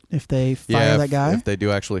quit if they fire that guy. If they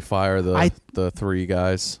do actually fire the 3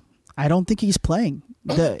 guys, I don't think he's playing.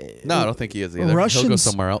 No, I don't think he is either. He'll go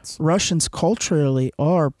somewhere else. Russians culturally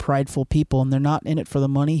are prideful people, and they're not in it for the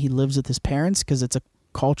money. He lives with his parents because it's a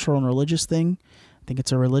cultural and religious thing. I think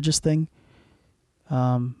it's a religious thing.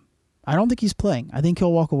 I don't think he's playing. I think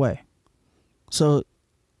he'll walk away. So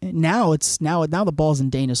now the ball's in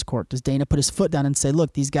Dana's court. Does Dana put his foot down and say,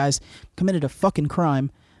 "Look, these guys committed a fucking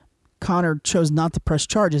crime. Conor chose not to press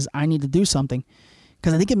charges. I need to do something."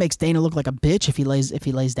 Because I think it makes Dana look like a bitch if he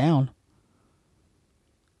lays down.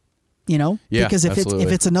 Yeah, because if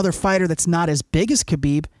absolutely. it's another fighter that's not as big as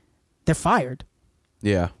Khabib, they're fired.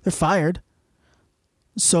 Yeah, they're fired.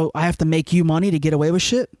 So I have to make you money to get away with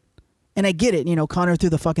shit. And I get it, Conor threw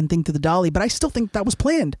the fucking thing to the dolly, but I still think that was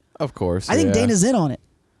planned. Of course. I think Dana's in on it.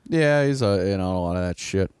 Yeah, he's in on a lot of that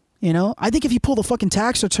shit. I think if you pull the fucking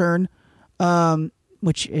tax return,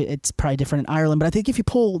 which it's probably different in Ireland, but I think if you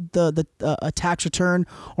pull a tax return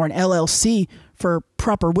or an LLC for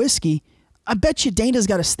proper whiskey, I bet you Dana's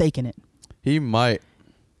got a stake in it. He might.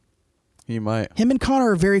 Him and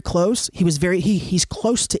Conor are very close. He's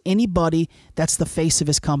close to anybody that's the face of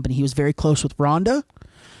his company. He was very close with Ronda.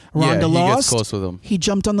 Ronda lost. He gets close with him. He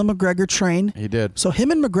jumped on the McGregor train. He did. So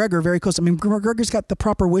him and McGregor are very close. I mean, McGregor's got the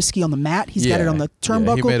proper whiskey on the mat. He's got it on the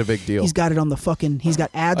turnbuckle. He made a big deal. He's got it on the fucking. He's got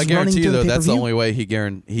ads running through the pay-per-view. I guarantee you, though, that's the only way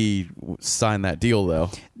he signed that deal. Though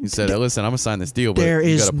he said, "Listen, I'm gonna sign this deal, but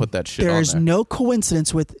you got to put that shit on there." There is no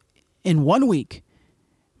coincidence with, in 1 week,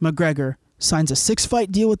 McGregor signs a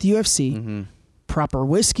 6-fight deal with the UFC. Mm-hmm. Proper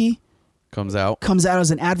whiskey comes out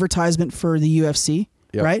as an advertisement for the UFC,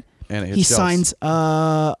 right? And he signs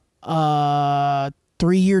a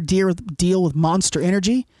 3-year deal with Monster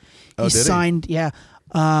Energy. He signed a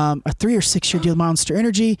 3 or 6 year deal with Monster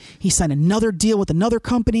Energy. He signed another deal with another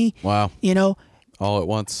company. Wow. All at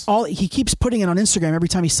once. He keeps putting it on Instagram every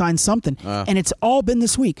time he signs something, and it's all been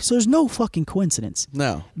this week. So there's no fucking coincidence.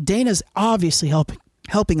 No. Dana's obviously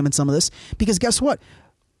helping him in some of this, because guess what?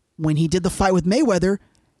 When he did the fight with Mayweather,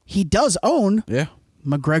 he does own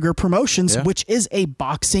McGregor Promotions, which is a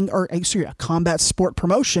combat sport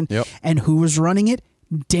promotion. Yep. And who was running it?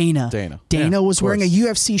 Dana. Dana was wearing a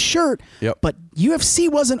UFC shirt, but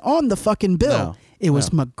UFC wasn't on the fucking bill. No. It was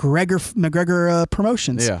McGregor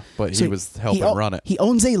Promotions. Yeah, but he was helping run it. He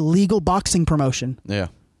owns a legal boxing promotion. Yeah.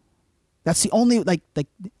 That's the only, like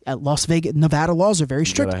at Las Vegas, Nevada laws are very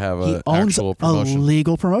strict. He owns a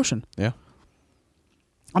legal promotion. Yeah.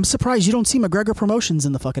 I'm surprised you don't see McGregor Promotions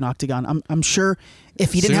in the fucking octagon. I'm sure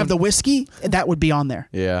if he didn't have the whiskey, that would be on there.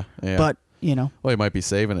 Yeah. But, well, he might be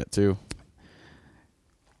saving it too.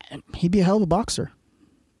 He'd be a hell of a boxer.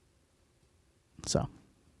 So,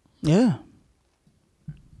 yeah.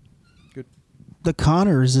 Good. The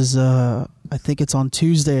Connors is, I think it's on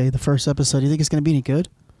Tuesday, the first episode. Do you think it's going to be any good?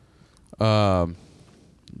 No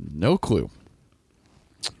clue.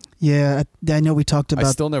 Yeah, I know we talked about.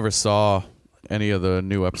 I still never saw any of the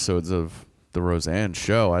new episodes of the Roseanne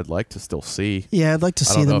show. I'd like to still see. Yeah, I'd like to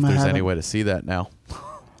see them. I don't know if there's any way to see that now.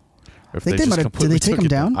 I think they might have. Did they take them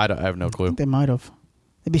down? I have no clue. I think they might have.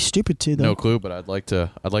 It'd be stupid to though. No clue, but I'd like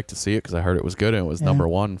to see it because I heard it was good and it was number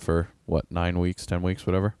one for what 9 weeks, 10 weeks,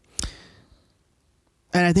 whatever.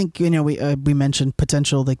 And I think we mentioned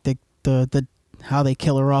potential like the how they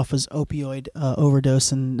kill her off was opioid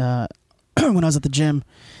overdose, and when I was at the gym,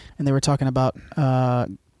 and they were talking about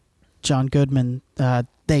John Goodman,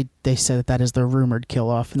 they said that is their rumored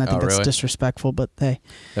kill off, and I think that's really? disrespectful. But that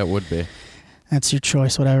would be. That's your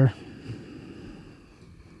choice, whatever.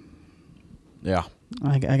 Yeah.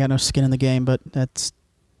 I got no skin in the game, but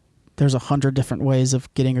there's 100 different ways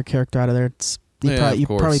of getting your character out of there. You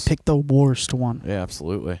probably picked the worst one. Yeah,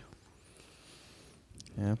 absolutely.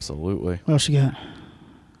 Absolutely. What else you got?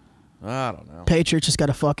 I don't know. Patriots just got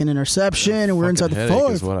a fucking interception, and we're inside the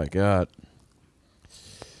fourth. Is what I got.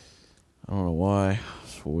 I don't know why.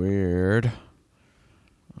 It's weird.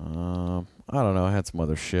 I don't know. I had some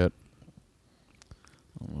other shit.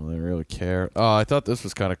 I don't really care. Oh, I thought this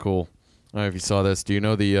was kind of cool. I don't know if you saw this. Do you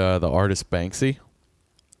know the artist Banksy?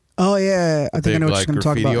 Oh yeah, I think I know what you're going to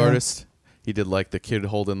talk about. Graffiti artist. He did like the kid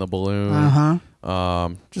holding the balloon.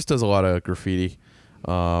 Just does a lot of graffiti.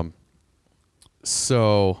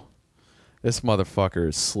 So this motherfucker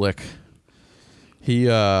is slick. He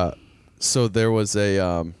so there was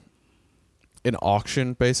an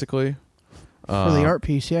auction basically for the art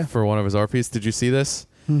piece, yeah. For one of his art pieces. Did you see this?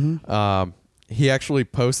 Mm-hmm. He actually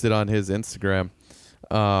posted on his Instagram.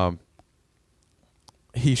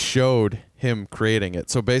 He showed him creating it.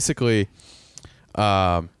 So basically,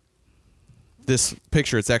 this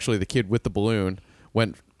picture, it's actually the kid with the balloon,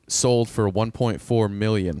 sold for $1.4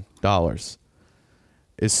 million. What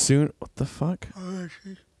the fuck? What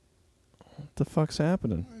the fuck's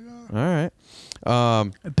happening? All right.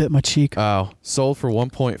 I bit my cheek. Oh, sold for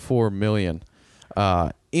 $1.4 million.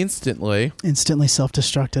 Instantly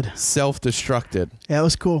self-destructed. Yeah, it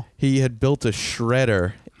was cool. He had built a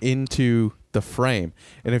shredder into the frame,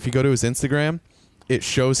 and if you go to his Instagram, it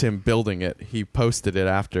shows him building it. He posted it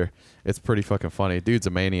after. It's pretty fucking funny. Dude's a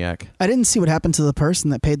maniac. I didn't see what happened to the person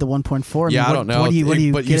that paid the 1.4. I don't know. What do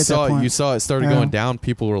you but get at that point? You saw it started going down.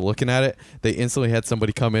 People were looking at it. They instantly had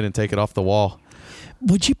somebody come in and take it off the wall.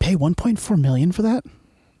 Would you pay $1.4 million for that?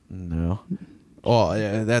 No. Oh,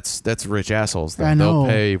 yeah, that's rich assholes. I know.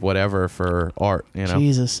 They'll pay whatever for art.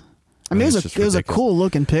 Jesus. I mean, it was a cool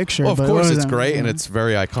looking picture. Well, of but course, it's great and it's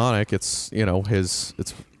very iconic. It's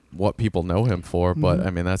it's what people know him for. Mm-hmm. But I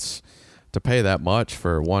mean, that's to pay that much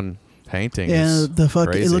for one painting. Yeah,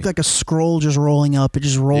 it looked like a scroll just rolling up. It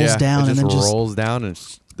just rolls down it and then rolls down, and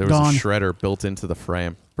there was gone. a shredder built into the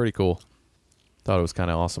frame. Pretty cool. Thought it was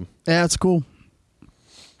kind of awesome. Yeah, it's cool.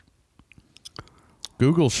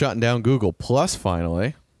 Google shutting down Google Plus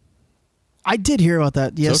finally. I did hear about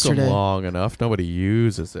that yesterday. Took them long enough. Nobody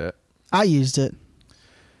uses it. I used it.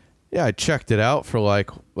 Yeah, I checked it out for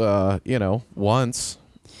once.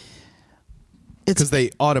 Because they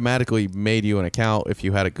automatically made you an account if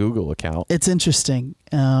you had a Google account. It's interesting.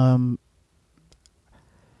 For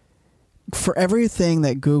everything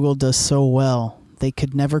that Google does so well, they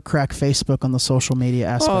could never crack Facebook on the social media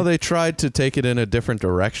aspect. Oh, they tried to take it in a different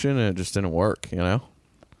direction, and it just didn't work,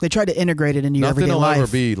 They tried to integrate it into your everyday life. Nothing will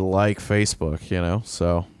ever be like Facebook,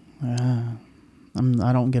 so...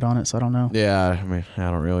 I don't get on it, so I don't know. Yeah, I mean,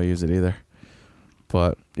 I don't really use it either.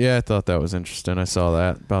 But, yeah, I thought that was interesting. I saw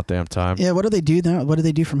that about damn time. Yeah, what do they do now? What do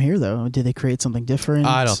they do from here, though? Do they create something different?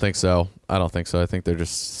 I don't think so. I think they're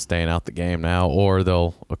just staying out the game now, or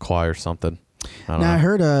they'll acquire something. I don't know. I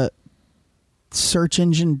heard a search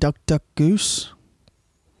engine, DuckDuckGoose.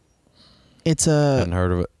 It's a... Hadn't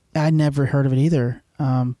heard of it. I never heard of it either.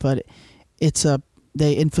 But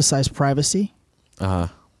they emphasize privacy. Uh-huh.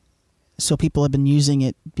 So people have been using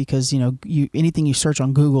it because anything you search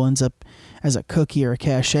on Google ends up as a cookie or a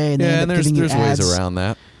cache, and there's ways around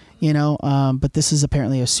that. But this is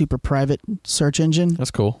apparently a super private search engine.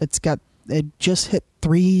 That's cool. It just hit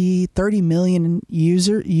 30 million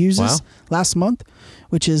users last month,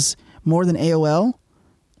 which is more than AOL,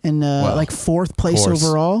 and like fourth place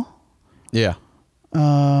overall. Yeah.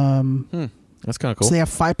 That's kind of cool. So they have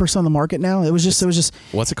 5% of the market now. It was just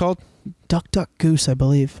what's it called? DuckDuckGoose, I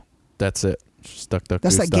believe. That's it. Just DuckDuckGoose.com.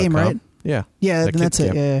 That's that game, right? Yeah. Yeah, then that's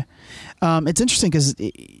it. Yeah. It's interesting because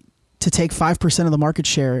to take 5% of the market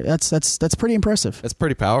share, that's pretty impressive. That's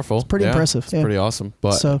pretty powerful. It's pretty impressive. It's pretty awesome.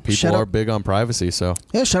 But people are big on privacy, so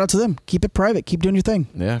yeah, shout out to them. Keep it private. Keep doing your thing.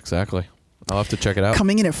 Yeah, exactly. I'll have to check it out.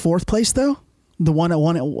 Coming in at fourth place though, the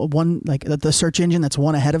one like the search engine that's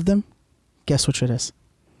one ahead of them. Guess which it is?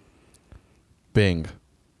 Bing?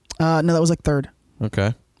 No, that was like third.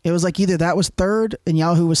 Okay. It was like either that was third and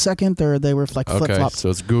Yahoo was second, or they were like flip-flopped. Okay, so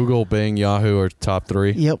it's Google, Bing, Yahoo are top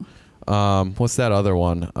 3. Yep. What's that other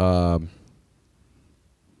one? I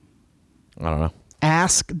don't know.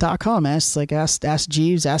 Ask.com. Ask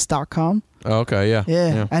Jeeves, ask.com. Oh, okay, yeah.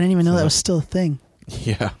 Yeah. I didn't even know that was still a thing.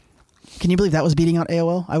 Yeah. Can you believe that was beating out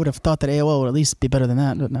AOL? I would have thought that AOL would at least be better than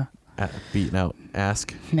that, but no. Beating out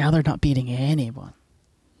Ask. Now they're not beating anyone.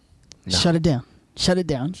 No. Shut it down. Shut it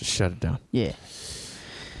down. Just shut it down. Yeah.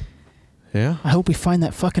 Yeah. I hope we find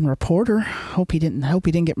that fucking reporter. Hope he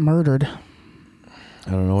didn't get murdered. I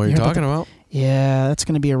don't know what you're talking about. Yeah, that's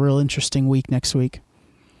going to be a real interesting week next week.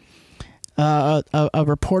 A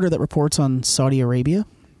reporter that reports on Saudi Arabia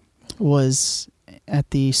was at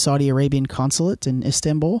the Saudi Arabian consulate in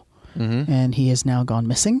Istanbul, and he has now gone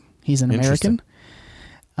missing. He's an American.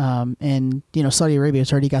 And, you know, Saudi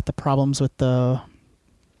Arabia's already got the problems with their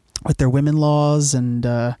women laws, and,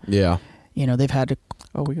 yeah. You know, they've had...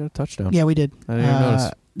 Oh, we got a touchdown. Yeah, we did. I didn't even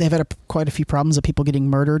notice. They've had quite a few problems of people getting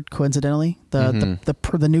murdered, coincidentally.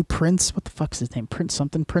 The new prince, what the fuck's his name? Prince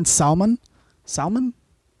something? Prince Salman? Salman?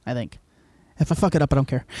 I think. If I fuck it up, I don't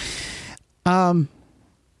care.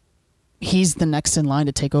 He's the next in line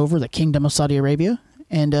to take over the Kingdom of Saudi Arabia.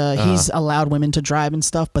 And he's allowed women to drive and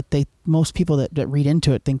stuff, but most people that read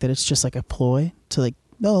into it think that it's just like a ploy to like,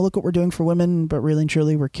 oh, look what we're doing for women, but really and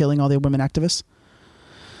truly we're killing all the women activists.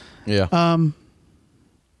 Yeah.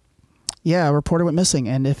 Yeah, a reporter went missing,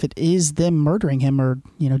 and if it is them murdering him or,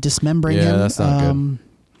 you know, dismembering him, that's not good.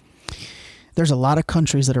 There's a lot of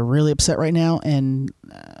countries that are really upset right now, and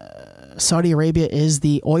Saudi Arabia is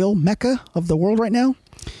the oil mecca of the world right now.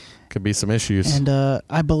 Could be some issues. And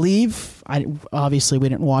I believe, obviously we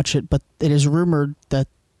didn't watch it, but it is rumored that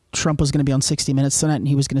Trump was going to be on 60 Minutes tonight, and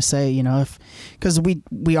he was going to say, you know, because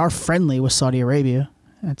we are friendly with Saudi Arabia.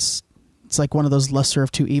 It's like one of those lesser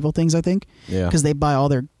of two evil things, I think. Yeah. Because they buy all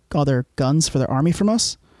their guns for their army from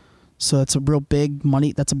us. So that's a real big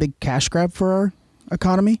money. That's a big cash grab for our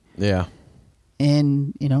economy. Yeah.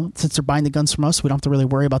 And, you know, since they're buying the guns from us, we don't have to really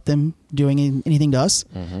worry about them doing anything to us.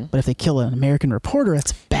 But if they kill an American reporter,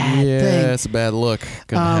 that's a bad thing. Yeah, it's a bad look.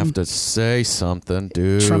 Gonna have to say something,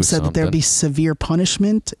 dude. Trump said that there would be severe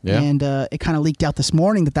punishment. Yeah. And it kind of leaked out this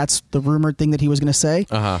morning that that's the rumored thing that he was going to say.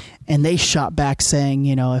 And they shot back saying,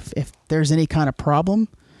 you know, if there's any kind of problem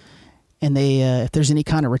and if there's any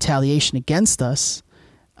kind of retaliation against us,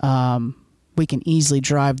 we can easily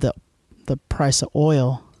drive the price of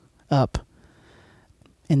oil up.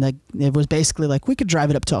 And it was basically like we could drive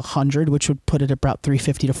it up to 100, which would put it about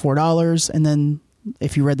 $3.50 to $4. And then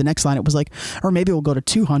if you read the next line, it was like, or maybe we'll go to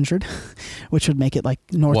 200, which would make it like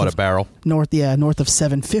north a barrel. North of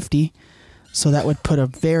 750. So that would put a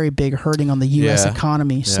very big hurting on the U.S.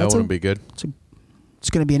 economy. Yeah, so that wouldn't be good. It's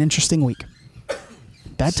going to be an interesting week.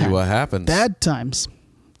 See what happens. Bad times.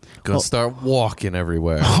 Gonna start walking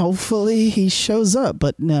everywhere. Hopefully he shows up,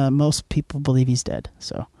 but most people believe he's dead.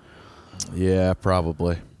 So. Yeah,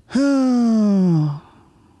 probably.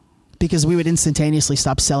 Because we would instantaneously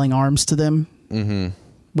stop selling arms to them,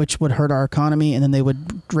 which would hurt our economy, and then they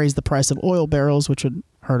would raise the price of oil barrels, which would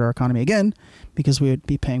hurt our economy again, because we would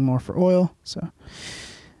be paying more for oil. So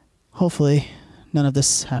hopefully none of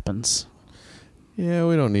this happens. Yeah,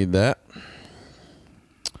 we don't need that.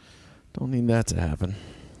 Don't need that to happen.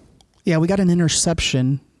 Yeah, we got an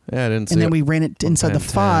interception. Yeah, I didn't see and then it. we ran it inside the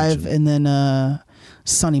 5, and then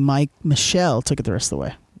Sonny Mike Michelle took it the rest of the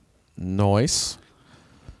way. Nice.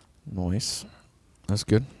 That's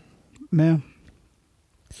good. Yeah.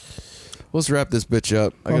 Let's wrap this bitch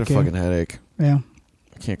up. I got a fucking headache. Yeah.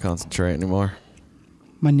 I can't concentrate anymore.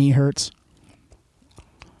 My knee hurts.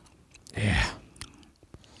 Yeah.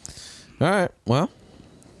 All right. Well,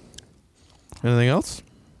 anything else?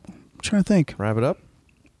 I'm trying to think. Wrap it up?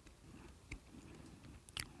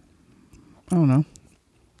 I don't know.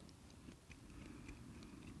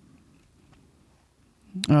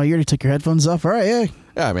 Oh, you already took your headphones off? All right, yeah.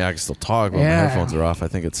 Yeah, I mean, I can still talk, but my headphones are off. I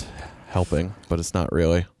think it's helping, but it's not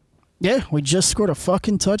really. Yeah, we just scored a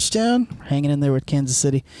fucking touchdown. Hanging in there with Kansas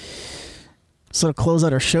City. So to close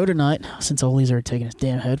out our show tonight, since Oli's already taking his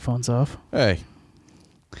damn headphones off. Hey.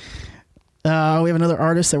 We have another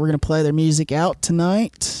artist that we're going to play their music out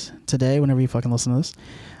today, whenever you fucking listen to this.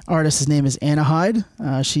 Artist's name is Anna Hyde.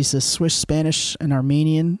 She's a Swiss, Spanish, and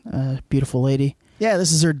Armenian. Beautiful lady. Yeah,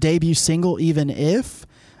 this is her debut single, Even If.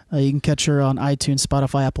 You can catch her on iTunes,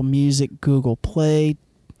 Spotify, Apple Music, Google Play,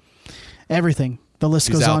 everything. The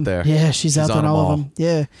list goes on. There. Yeah, she's out there on all of them.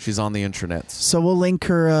 Yeah. She's on the internets. So we'll link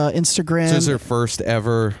her Instagram. So this is her first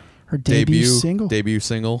ever debut single. Debut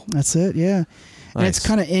single. That's it, yeah. Nice. And it's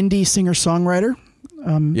kind of indie singer-songwriter.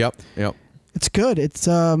 Yep. It's good. It's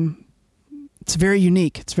very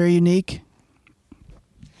unique. It's very unique.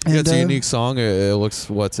 And, it's a unique song. It looks,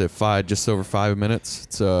 just over 5 minutes.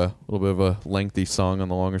 It's a little bit of a lengthy song on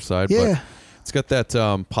the longer side. Yeah. But it's got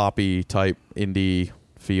that poppy type indie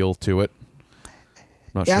feel to it.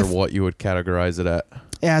 Not sure what you would categorize it at.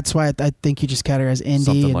 Yeah, that's why I think you just categorize indie.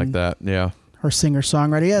 Something like that, yeah. Or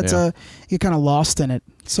singer-songwriter. Yeah, it's you're kind of lost in it.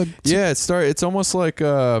 So it's almost like,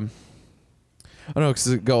 I don't know, because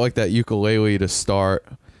it got like that ukulele to start.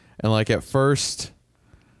 And like at first,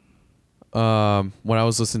 when I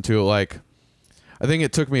was listening to it, like, I think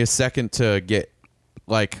it took me a second to get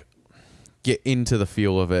into the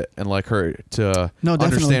feel of it and like her to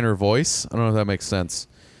understand her voice. I don't know if that makes sense.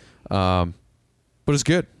 But it's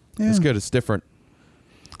good. Yeah. It's good. It's different.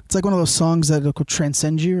 It's like one of those songs that will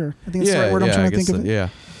transcend you, or I think that's the right word I'm trying to think of. Yeah.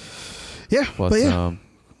 Yeah. But yeah.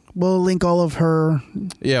 We'll link all of her.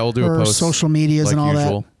 Yeah, we'll do a post. Social medias like and all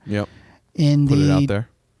usual. that. Yep. In Put the it out there.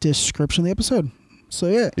 Description of the episode. So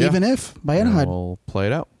yeah. Even If by Anaheim. We'll play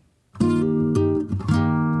it out.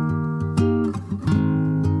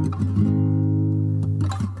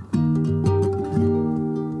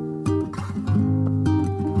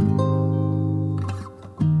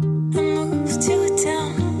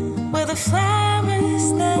 The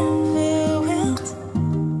flowers never wilt.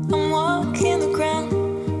 I'm walking the ground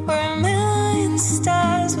where a million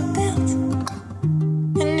stars were built.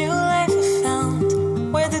 A new life I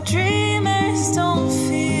found where the dreamers don't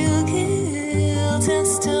feel guilt. And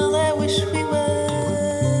still I wish we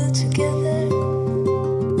were together.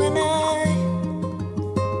 When I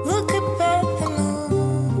look up at the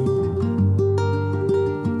moon,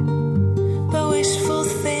 but wishful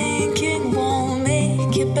thinking won't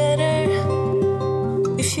make it better.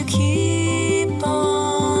 If you keep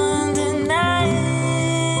on denying,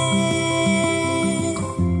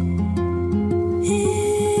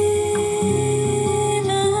 even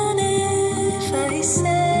if I say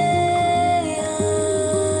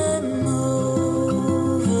I'm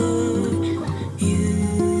over you,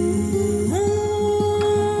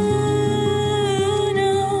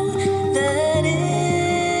 know that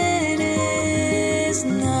it is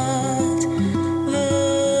not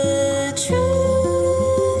the truth.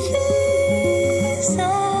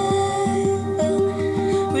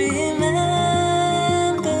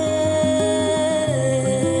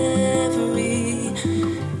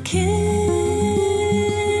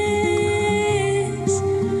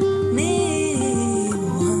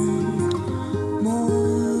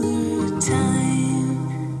 Time